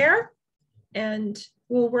setup there, and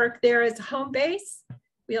we'll work there as a home base.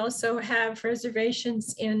 We also have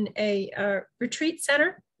reservations in a retreat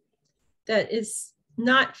center that is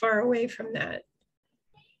not far away from that,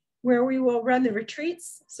 where we will run the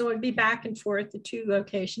retreats. So it'll be back and forth, the 2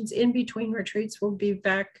 locations. In between retreats, we'll be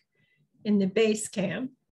back in the base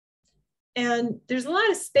camp. And there's a lot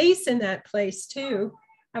of space in that place too.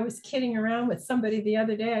 I was kidding around with somebody the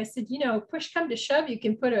other day. I said, push come to shove, you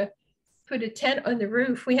can put a tent on the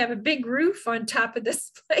roof. We have a big roof on top of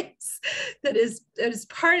this place that is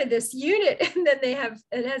part of this unit. And then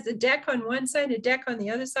it has a deck on one side, a deck on the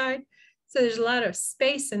other side. So there's a lot of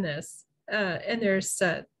space in this. And there's,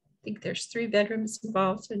 I think there's 3 bedrooms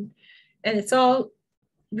involved, and it's all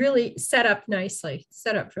really set up nicely,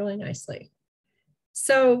 really nicely.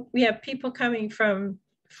 So we have people coming from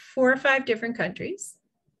 4 or 5 different countries,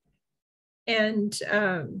 and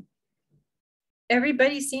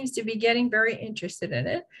everybody seems to be getting very interested in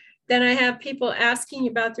it. Then I have people asking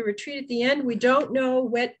about the retreat at the end. We don't know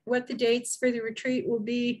what the dates for the retreat will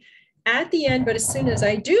be at the end, but as soon as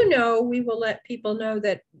I do know, we will let people know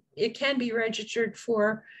that it can be registered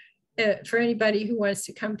for anybody who wants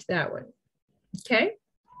to come to that one. Okay.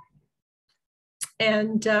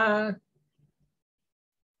 And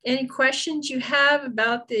any questions you have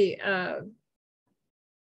about the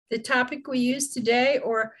topic we used today,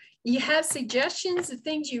 or you have suggestions of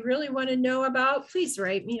things you really want to know about, please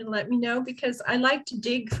write me and let me know, because I like to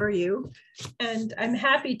dig for you and I'm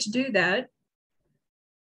happy to do that.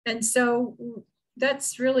 And so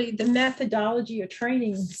that's really the methodology of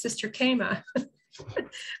training Sister Khema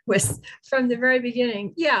was from the very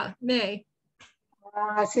beginning. Yeah, May.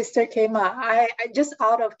 Sister Khema, I just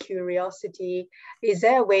out of curiosity, is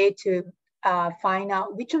there a way to find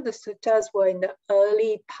out which of the suttas were in the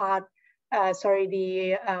early part,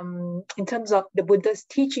 in terms of the Buddha's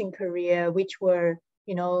teaching career, which were,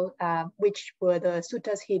 which were the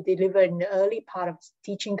suttas he delivered in the early part of his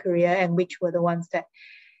teaching career, and which were the ones that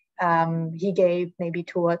he gave maybe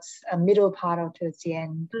towards a middle part or towards the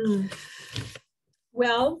end?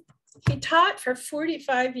 Well, he taught for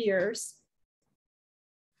 45 years.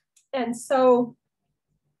 And so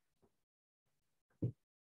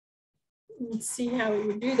let's see how we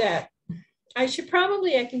would do that. I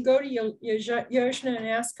can go to Yoshna and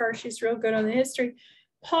ask her. She's real good on the history.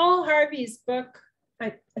 Paul Harvey's book,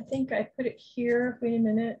 I think I put it here. Wait a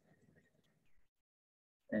minute.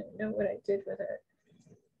 I don't know what I did with it.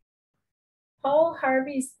 Paul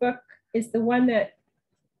Harvey's book is the one that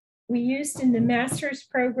we used in the master's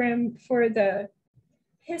program for the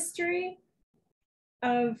history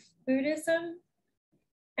of Buddhism,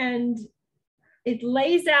 and it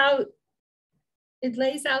lays out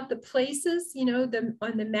the places,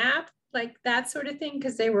 on the map, like that sort of thing,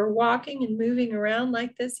 because they were walking and moving around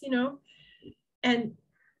like this, and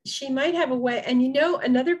she might have a way. And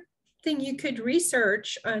another thing you could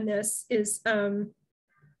research on this is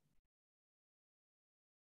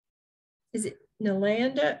it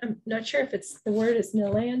Nalanda? I'm not sure if the word is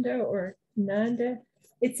Nalanda or Nanda.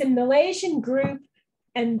 It's a Malaysian group,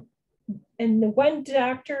 and the one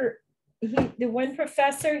doctor, the one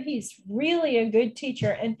professor, he's really a good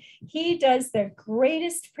teacher, and he does the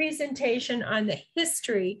greatest presentation on the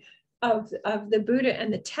history of the Buddha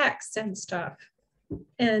and the text and stuff.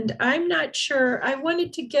 And I'm not sure, I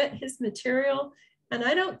wanted to get his material, and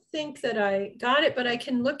I don't think that I got it, but I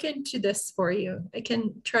can look into this for you. I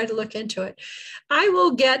can try to look into it. I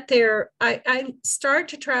will get there. I start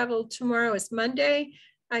to travel tomorrow. Is Monday.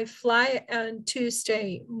 I fly on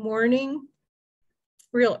Tuesday morning,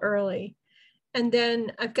 real early. And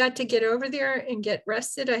then I've got to get over there and get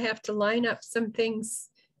rested. I have to line up some things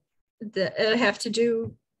that I have to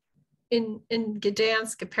do in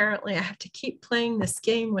Gdansk. Apparently, I have to keep playing this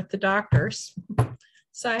game with the doctors.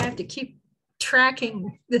 So I have to keep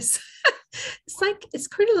tracking this. It's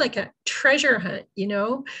kind of like a treasure hunt,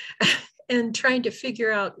 and trying to figure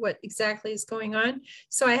out what exactly is going on.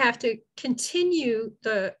 So I have to continue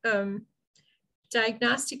the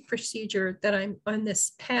diagnostic procedure that I'm on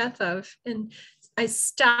this path of. And I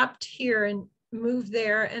stopped here and moved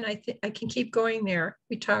there, and I can keep going there.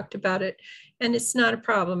 We talked about it, and it's not a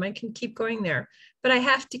problem. I can keep going there, but I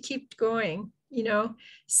have to keep going,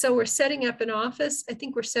 So we're setting up an office. I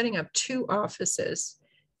think we're setting up 2 offices.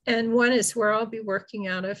 And one is where I'll be working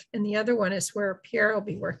out of, and the other one is where Pierre will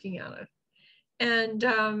be working out of. And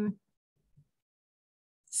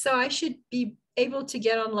so I should be able to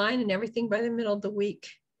get online and everything by the middle of the week,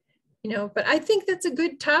 but I think that's a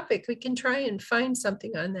good topic. We can try and find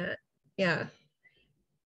something on that. Yeah.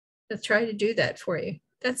 I'll try to do that for you.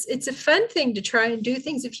 It's a fun thing to try and do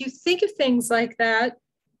things. If you think of things like that,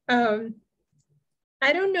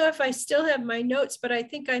 I don't know if I still have my notes, but I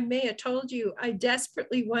think I may have told you I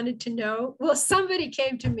desperately wanted to know. Well, somebody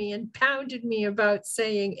came to me and pounded me about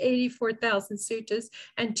saying 84,000 suttas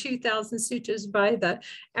and 2,000 suttas by the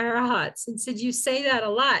Arahats and said, you say that a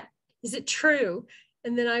lot. Is it true?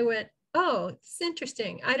 And then I went, oh, it's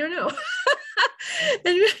interesting. I don't know. And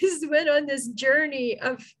I just went on this journey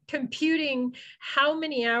of computing how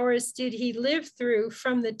many hours did he live through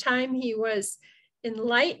from the time he was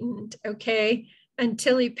enlightened, okay,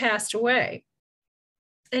 until he passed away.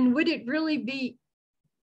 And would it really be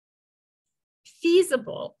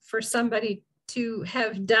feasible for somebody to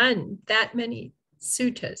have done that many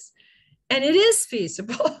suttas? And it is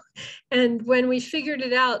feasible. And when we figured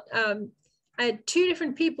it out, I had 2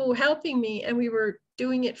 different people helping me, and we were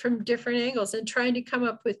doing it from different angles and trying to come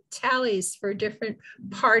up with tallies for different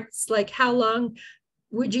parts, like how long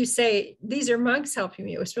would you say, these are monks helping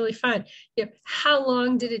me? It was really fun. You know, how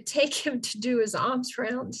long did it take him to do his alms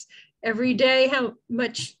rounds every day? How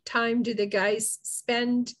much time do the guys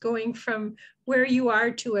spend going from where you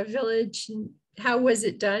are to a village? And how was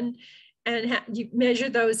it done? And you measure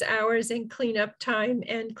those hours and clean up time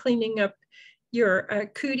and cleaning up your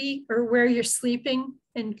kuti or where you're sleeping.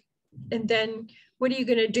 And then what are you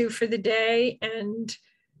going to do for the day? And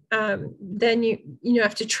then you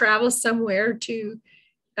have to travel somewhere to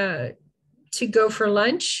go for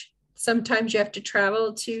lunch. Sometimes you have to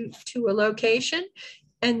travel to a location,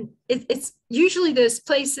 and it's usually those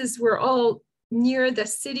places were all near the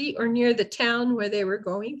city or near the town where they were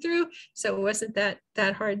going through, so it wasn't that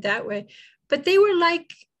hard that way. But they were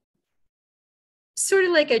like sort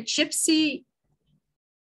of like a gypsy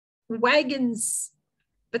wagons,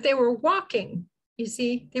 but they were walking. You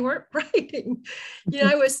see, they weren't riding. You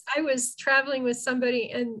know, I was traveling with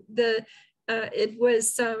somebody, and it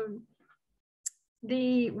was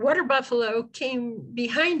the water buffalo came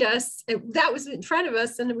behind us. That was in front of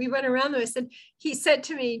us, and we went around them. He said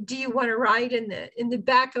to me, "Do you want to ride in the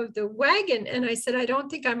back of the wagon?" And I said, "I don't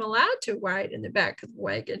think I'm allowed to ride in the back of the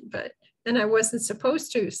wagon," and I wasn't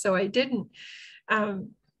supposed to, so I didn't.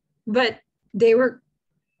 But they were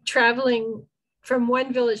traveling from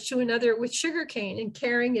one village to another with sugarcane and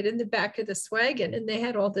carrying it in the back of this wagon. And they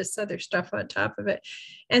had all this other stuff on top of it.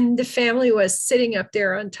 And the family was sitting up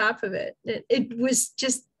there on top of it. It was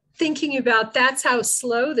just thinking about, that's how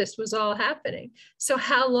slow this was all happening. So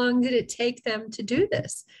how long did it take them to do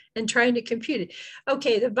this? And trying to compute it.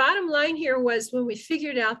 Okay, the bottom line here was when we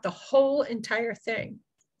figured out the whole entire thing,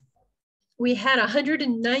 we had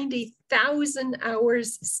 190,000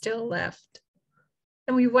 hours still left.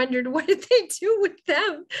 And we wondered, what did they do with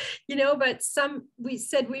them? You know, but we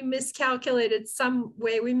said we miscalculated some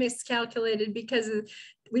way. We miscalculated because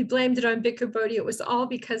we blamed it on Bhikkhu Bodhi. It was all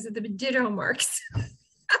because of the ditto marks.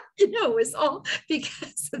 You know, it was all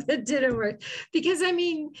because of the ditto marks. Because, I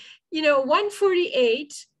mean, you know,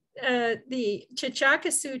 148, the Chichaka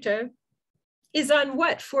Sutta is on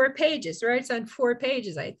what? 4 pages, right? It's on 4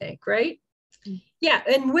 pages, I think, right? Yeah,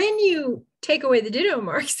 and when you take away the ditto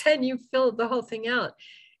marks, then you fill the whole thing out.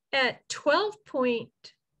 At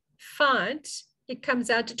 12-point font, it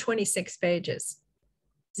comes out to 26 pages.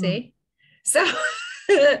 See? So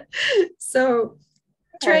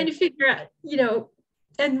trying to figure out, you know,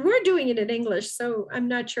 and we're doing it in English, so I'm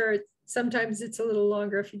not sure. Sometimes it's a little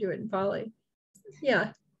longer if you do it in Pali.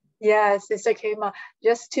 Yeah. Yes, Sister Khema,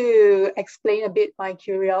 just to explain a bit my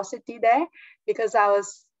curiosity there, because I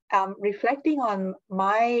was reflecting on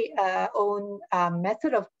my own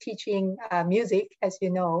method of teaching music, as you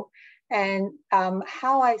know, and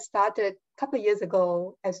how I started a couple of years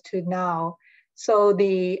ago as to now. So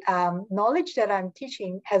the knowledge that I'm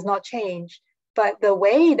teaching has not changed, but the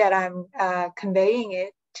way that I'm conveying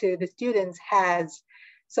it to the students has.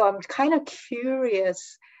 So I'm kind of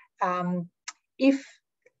curious if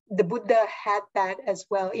the Buddha had that as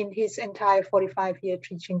well in his entire 45-year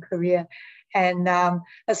teaching career. And a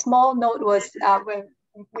small note was,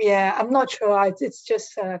 I'm not sure, it's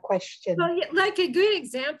just a question. Well, like a good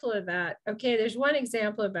example of that, okay, there's one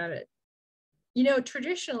example about it. You know,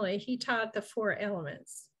 traditionally, he taught the 4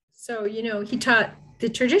 elements. So, you know, he taught the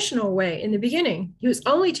traditional way in the beginning. He was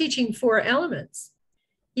only teaching 4 elements.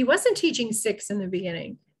 He wasn't teaching 6 in the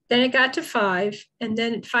beginning. Then it got to 5, and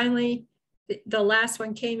then finally, the last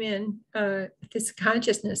one came in, this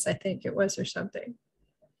consciousness, I think it was, or something.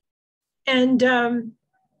 And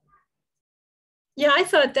yeah, I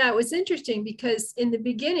thought that was interesting because in the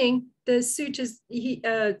beginning, the suttas,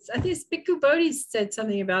 I think it's Bhikkhu Bodhi said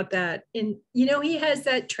something about that. And, you know, he has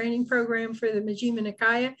that training program for the Majjhima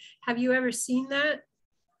Nikaya. Have you ever seen that?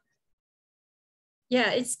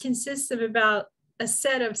 Yeah, it consists of about a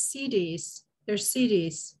set of CDs. There's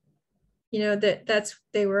CDs, you know, that's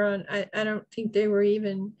they were on. I don't think they were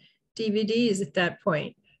even DVDs at that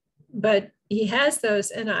point, but he has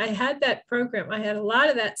those. And I had that program. I had a lot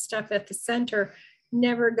of that stuff at the center,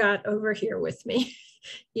 never got over here with me.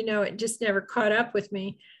 You know, it just never caught up with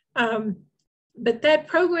me. But that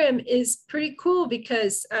program is pretty cool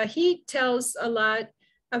because he tells a lot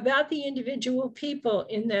about the individual people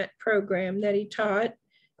in that program that he taught.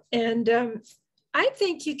 And I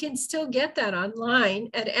think you can still get that online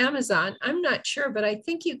at Amazon. I'm not sure, but I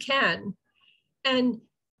think you can. And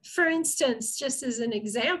for instance, just as an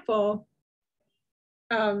example,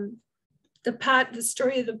 the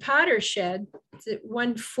story of the potter shed, it's at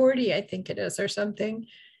 140, I think it is, or something.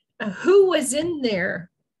 Who was in there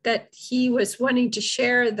that he was wanting to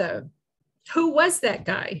share who was that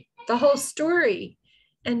guy? The whole story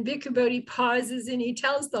And Bhikkhu Bodhi pauses and he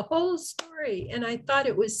tells the whole story. And I thought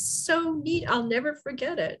it was so neat. I'll never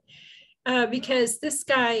forget it because this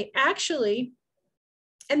guy actually,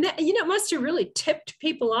 and that, you know, must have really tipped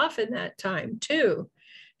people off in that time too,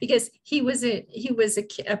 because he was a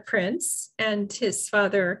prince, and his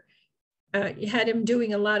father had him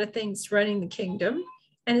doing a lot of things running the kingdom.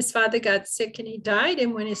 And his father got sick and he died.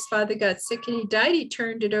 And when his father got sick and he died, he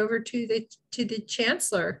turned it over to the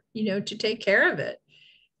chancellor, you know, to take care of it.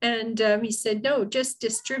 And he said, no, just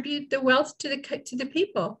distribute the wealth to the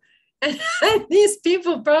people. And these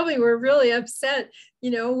people probably were really upset, you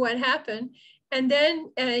know, what happened. And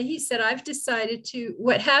then he said, I've decided to,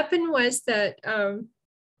 what happened was that,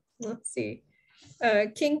 let's see,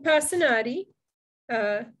 King Pasenadi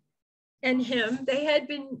and him, they had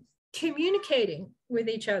been communicating with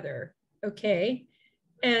each other, okay?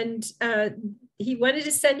 And he wanted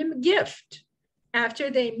to send him a gift. After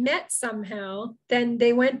they met somehow, then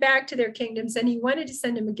they went back to their kingdoms and he wanted to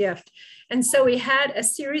send him a gift. And so he had a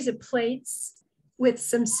series of plates with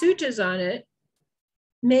some suttas on it,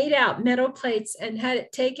 made out metal plates, and had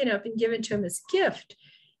it taken up and given to him as a gift.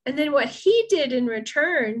 And then what he did in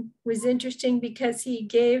return was interesting because he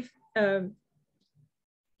gave,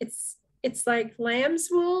 it's like lamb's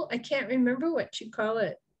wool. I can't remember what you call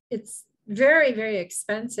it. It's very, very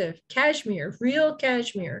expensive. Cashmere, real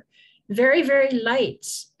cashmere. Very, very light,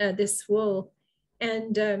 this wool.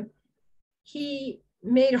 And he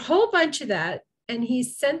made a whole bunch of that, and he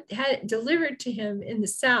had it delivered to him in the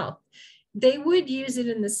South. They would use it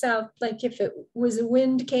in the South, like if it was a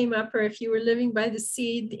wind came up, or if you were living by the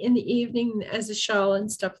sea in the evening as a shawl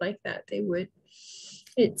and stuff like that, they would.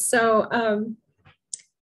 So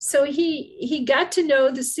he got to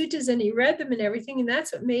know the suttas and he read them and everything, and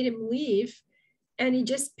that's what made him leave. And he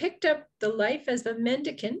just picked up the life as a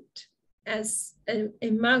mendicant, as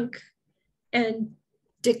a monk, and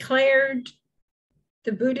declared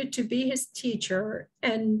the Buddha to be his teacher,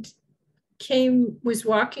 and was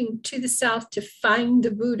walking to the South to find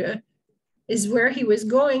the Buddha, is where he was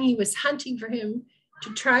going. He was hunting for him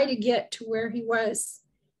to try to get to where he was.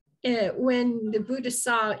 When the Buddha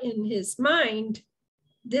saw in his mind,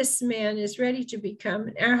 this man is ready to become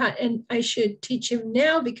an arhat, and I should teach him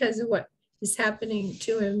now because of what is happening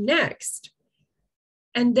to him next.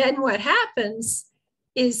 And then what happens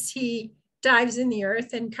is he dives in the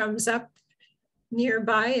earth and comes up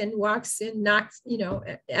nearby and walks in, knocks, you know,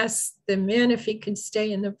 asks the man if he could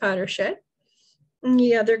stay in the powder shed. And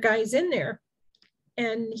the other guy's in there.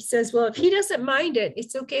 And he says, well, if he doesn't mind it,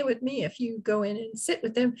 it's okay with me if you go in and sit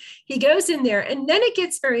with him. He goes in there, and then it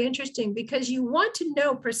gets very interesting because you want to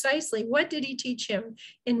know precisely what did he teach him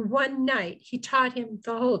in one night. He taught him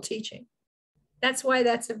the whole teaching. That's why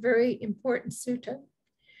that's a very important sutta.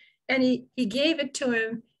 And he gave it to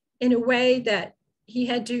him in a way that he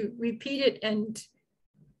had to repeat it and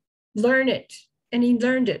learn it. And he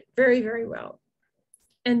learned it very, very well.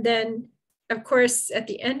 And then, of course, at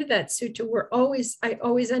the end of that sutta, I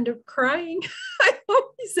always end up crying.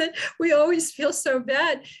 We always feel so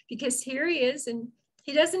bad because here he is, and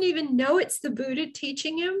he doesn't even know it's the Buddha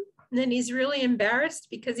teaching him. And then he's really embarrassed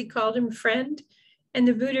because he called him friend. And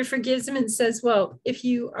the Buddha forgives him and says, well, if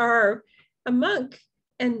you are a monk,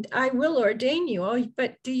 and I will ordain you,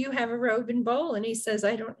 but do you have a robe and bowl? And he says,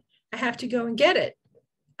 I have to go and get it.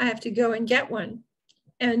 I have to go and get one.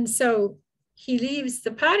 And so he leaves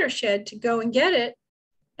the powder shed to go and get it.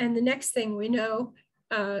 And the next thing we know,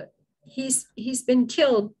 he's been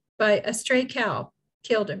killed by a stray cow,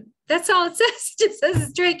 killed him. That's all it says. It just says a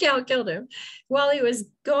stray cow killed him while he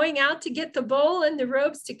was going out to get the bowl and the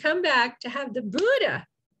robes to come back to have the Buddha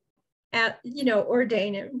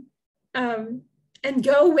ordain him. And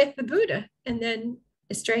go with the Buddha. And then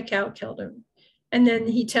a stray cow killed him. And then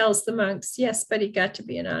he tells the monks, yes, but he got to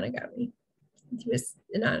be an anagami. He was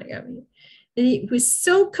an anagami. And he was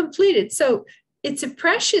so completed. So it's a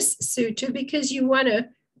precious sutta because you want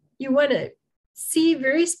to see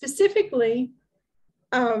very specifically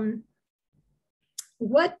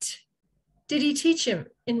what did he teach him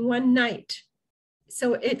in one night.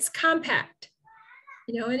 So it's compact,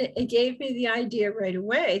 and it gave me the idea right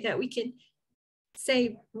away that we can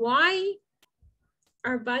say, why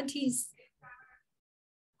are Bhante's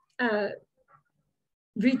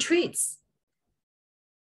retreats,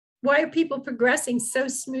 why are people progressing so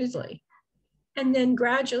smoothly? And then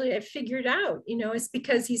gradually I figured out, it's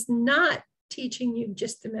because he's not teaching you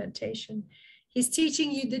just the meditation. He's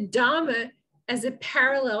teaching you the Dhamma as a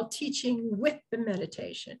parallel teaching with the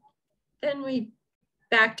meditation. Then we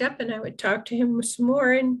backed up and I would talk to him some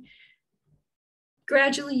more and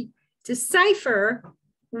gradually decipher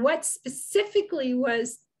what specifically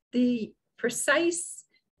was the precise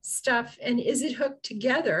stuff and is it hooked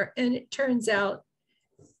together? And it turns out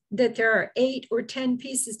that there are 8 or 10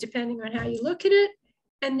 pieces, depending on how you look at it,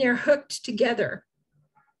 and they're hooked together,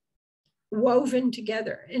 woven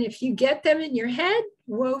together. And if you get them in your head,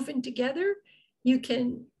 woven together, you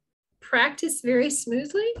can practice very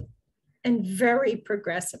smoothly and very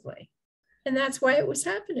progressively. And that's why it was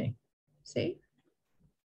happening, see?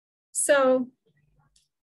 So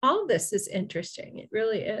all this is interesting, it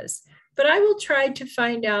really is. But I will try to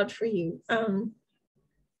find out for you,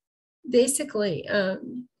 basically,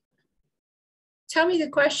 tell me the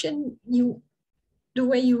question, the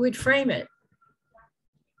way you would frame it.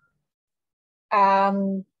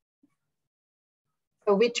 So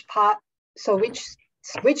which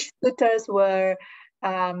suttas were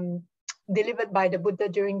delivered by the Buddha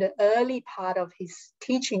during the early part of his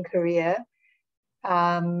teaching career?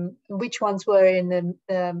 Which ones were in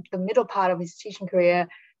the middle part of his teaching career,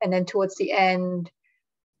 and then towards the end,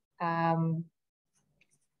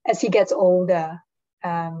 as he gets older?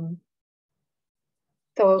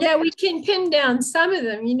 So yeah, we can pin down some of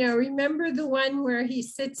them. You know, remember the one where he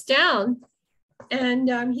sits down and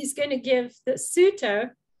he's going to give the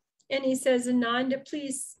sutta, and he says, Ananda,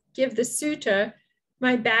 please give the sutta.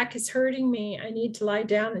 My back is hurting me. I need to lie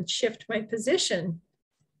down and shift my position.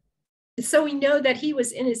 So we know that he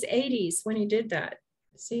was in his 80s when he did that.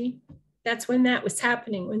 See, that's when that was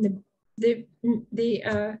happening, when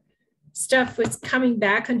the stuff was coming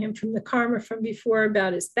back on him from the karma from before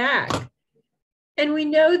about his back. And we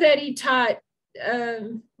know that he taught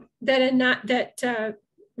that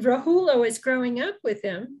Rahula was growing up with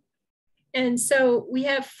him. And so we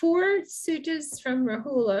have 4 suttas from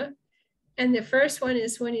Rahula. And the first one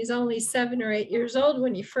is when he's only 7 or 8 years old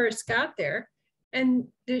when he first got there. And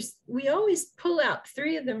we always pull out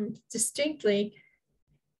 3 of them distinctly.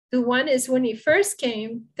 The one is when he first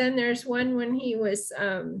came. Then there's one when he was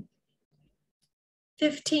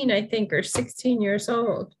 15, I think, or 16 years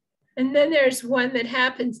old. And then there's one that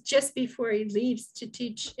happens just before he leaves to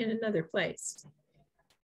teach in another place.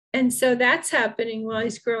 And so that's happening while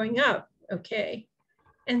he's growing up, okay?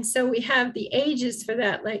 And so we have the ages for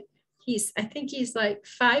that. Like I think he's like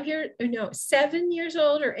 7 years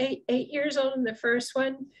old or 8 years old in the first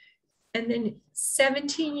one. And then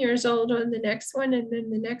 17 years old on the next one. And then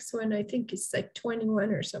the next one, I think is like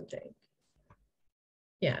 21 or something.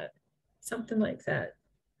 Yeah, something like that.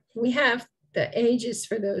 We have the ages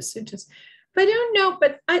for those suttas. But I don't know,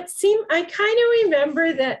 but I kind of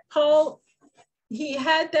remember that Paul, he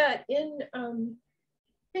had that in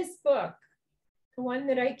his book, the one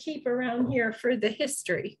that I keep around here for the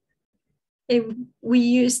history. We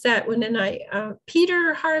used that one, and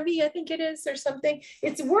Peter Harvey, I think it is, or something.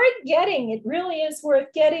 It's worth getting. It really is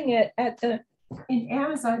worth getting it in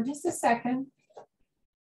Amazon. Just a second.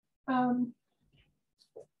 I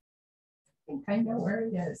think I know where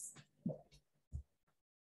it is.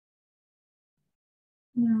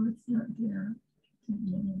 No, it's not there.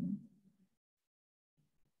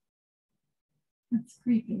 That's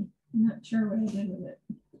creepy. I'm not sure what I did with it.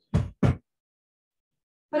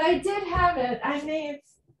 But I did have it. I may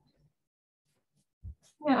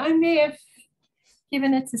have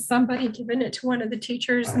given it to somebody, given it to one of the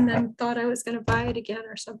teachers, and then thought I was going to buy it again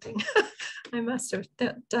or something. I must have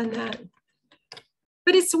done that.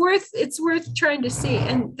 But it's worth trying to see.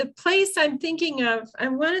 And the place I'm thinking of, I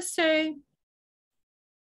want to say,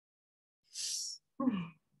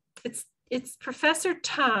 it's Professor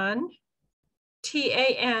Tan,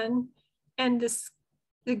 T-A-N, and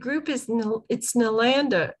the group is it's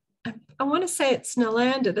Nalanda. I want to say it's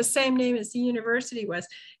Nalanda, the same name as the university was.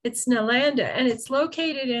 It's Nalanda, and it's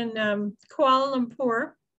located in Kuala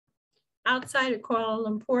Lumpur, outside of Kuala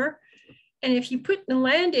Lumpur. And if you put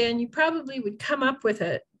Nalanda in, you probably would come up with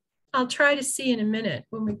it. I'll try to see in a minute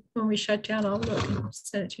when we shut down. I'll look and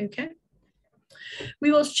send it to you, okay?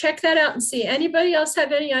 We will check that out and see. Anybody else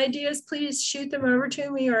have any ideas? Please shoot them over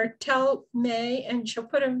to me or tell May, and she'll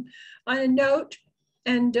put them on a note.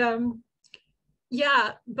 And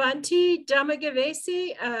yeah, Bhante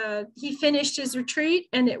Dhammagavesi, he finished his retreat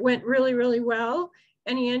and it went really, really well.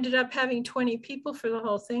 And he ended up having 20 people for the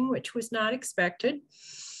whole thing, which was not expected.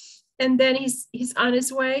 And then he's on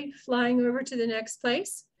his way, flying over to the next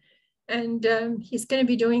place. And he's going to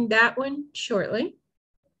be doing that one shortly.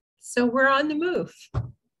 So we're on the move.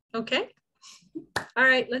 Okay. All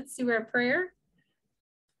right, let's do our prayer.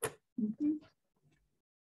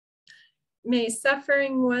 May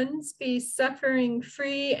suffering ones be suffering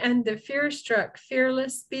free, and the fear-struck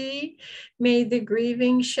fearless be. May the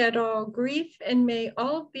grieving shed all grief, and may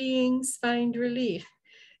all beings find relief.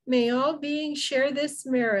 May all beings share this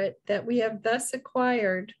merit that we have thus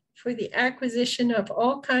acquired for the acquisition of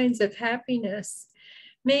all kinds of happiness.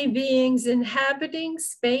 May beings inhabiting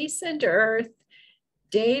space and earth,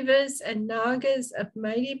 devas and nagas of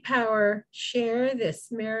mighty power, share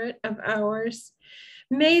this merit of ours.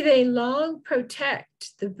 May they long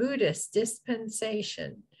protect the Buddhist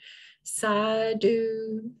dispensation.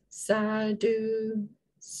 Sadhu, sadhu,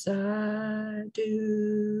 sadhu.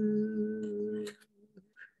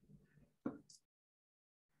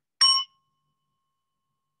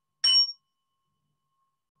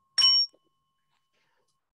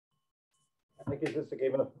 Thank you, Sister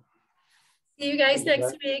Khema. See you guys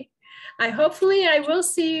next week. Hopefully I will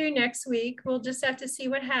see you next week. We'll just have to see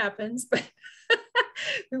what happens, but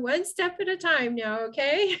one step at a time now,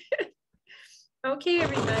 okay? Okay,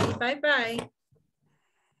 everybody, bye-bye.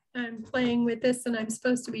 I'm playing with this and I'm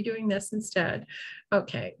supposed to be doing this instead.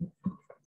 Okay.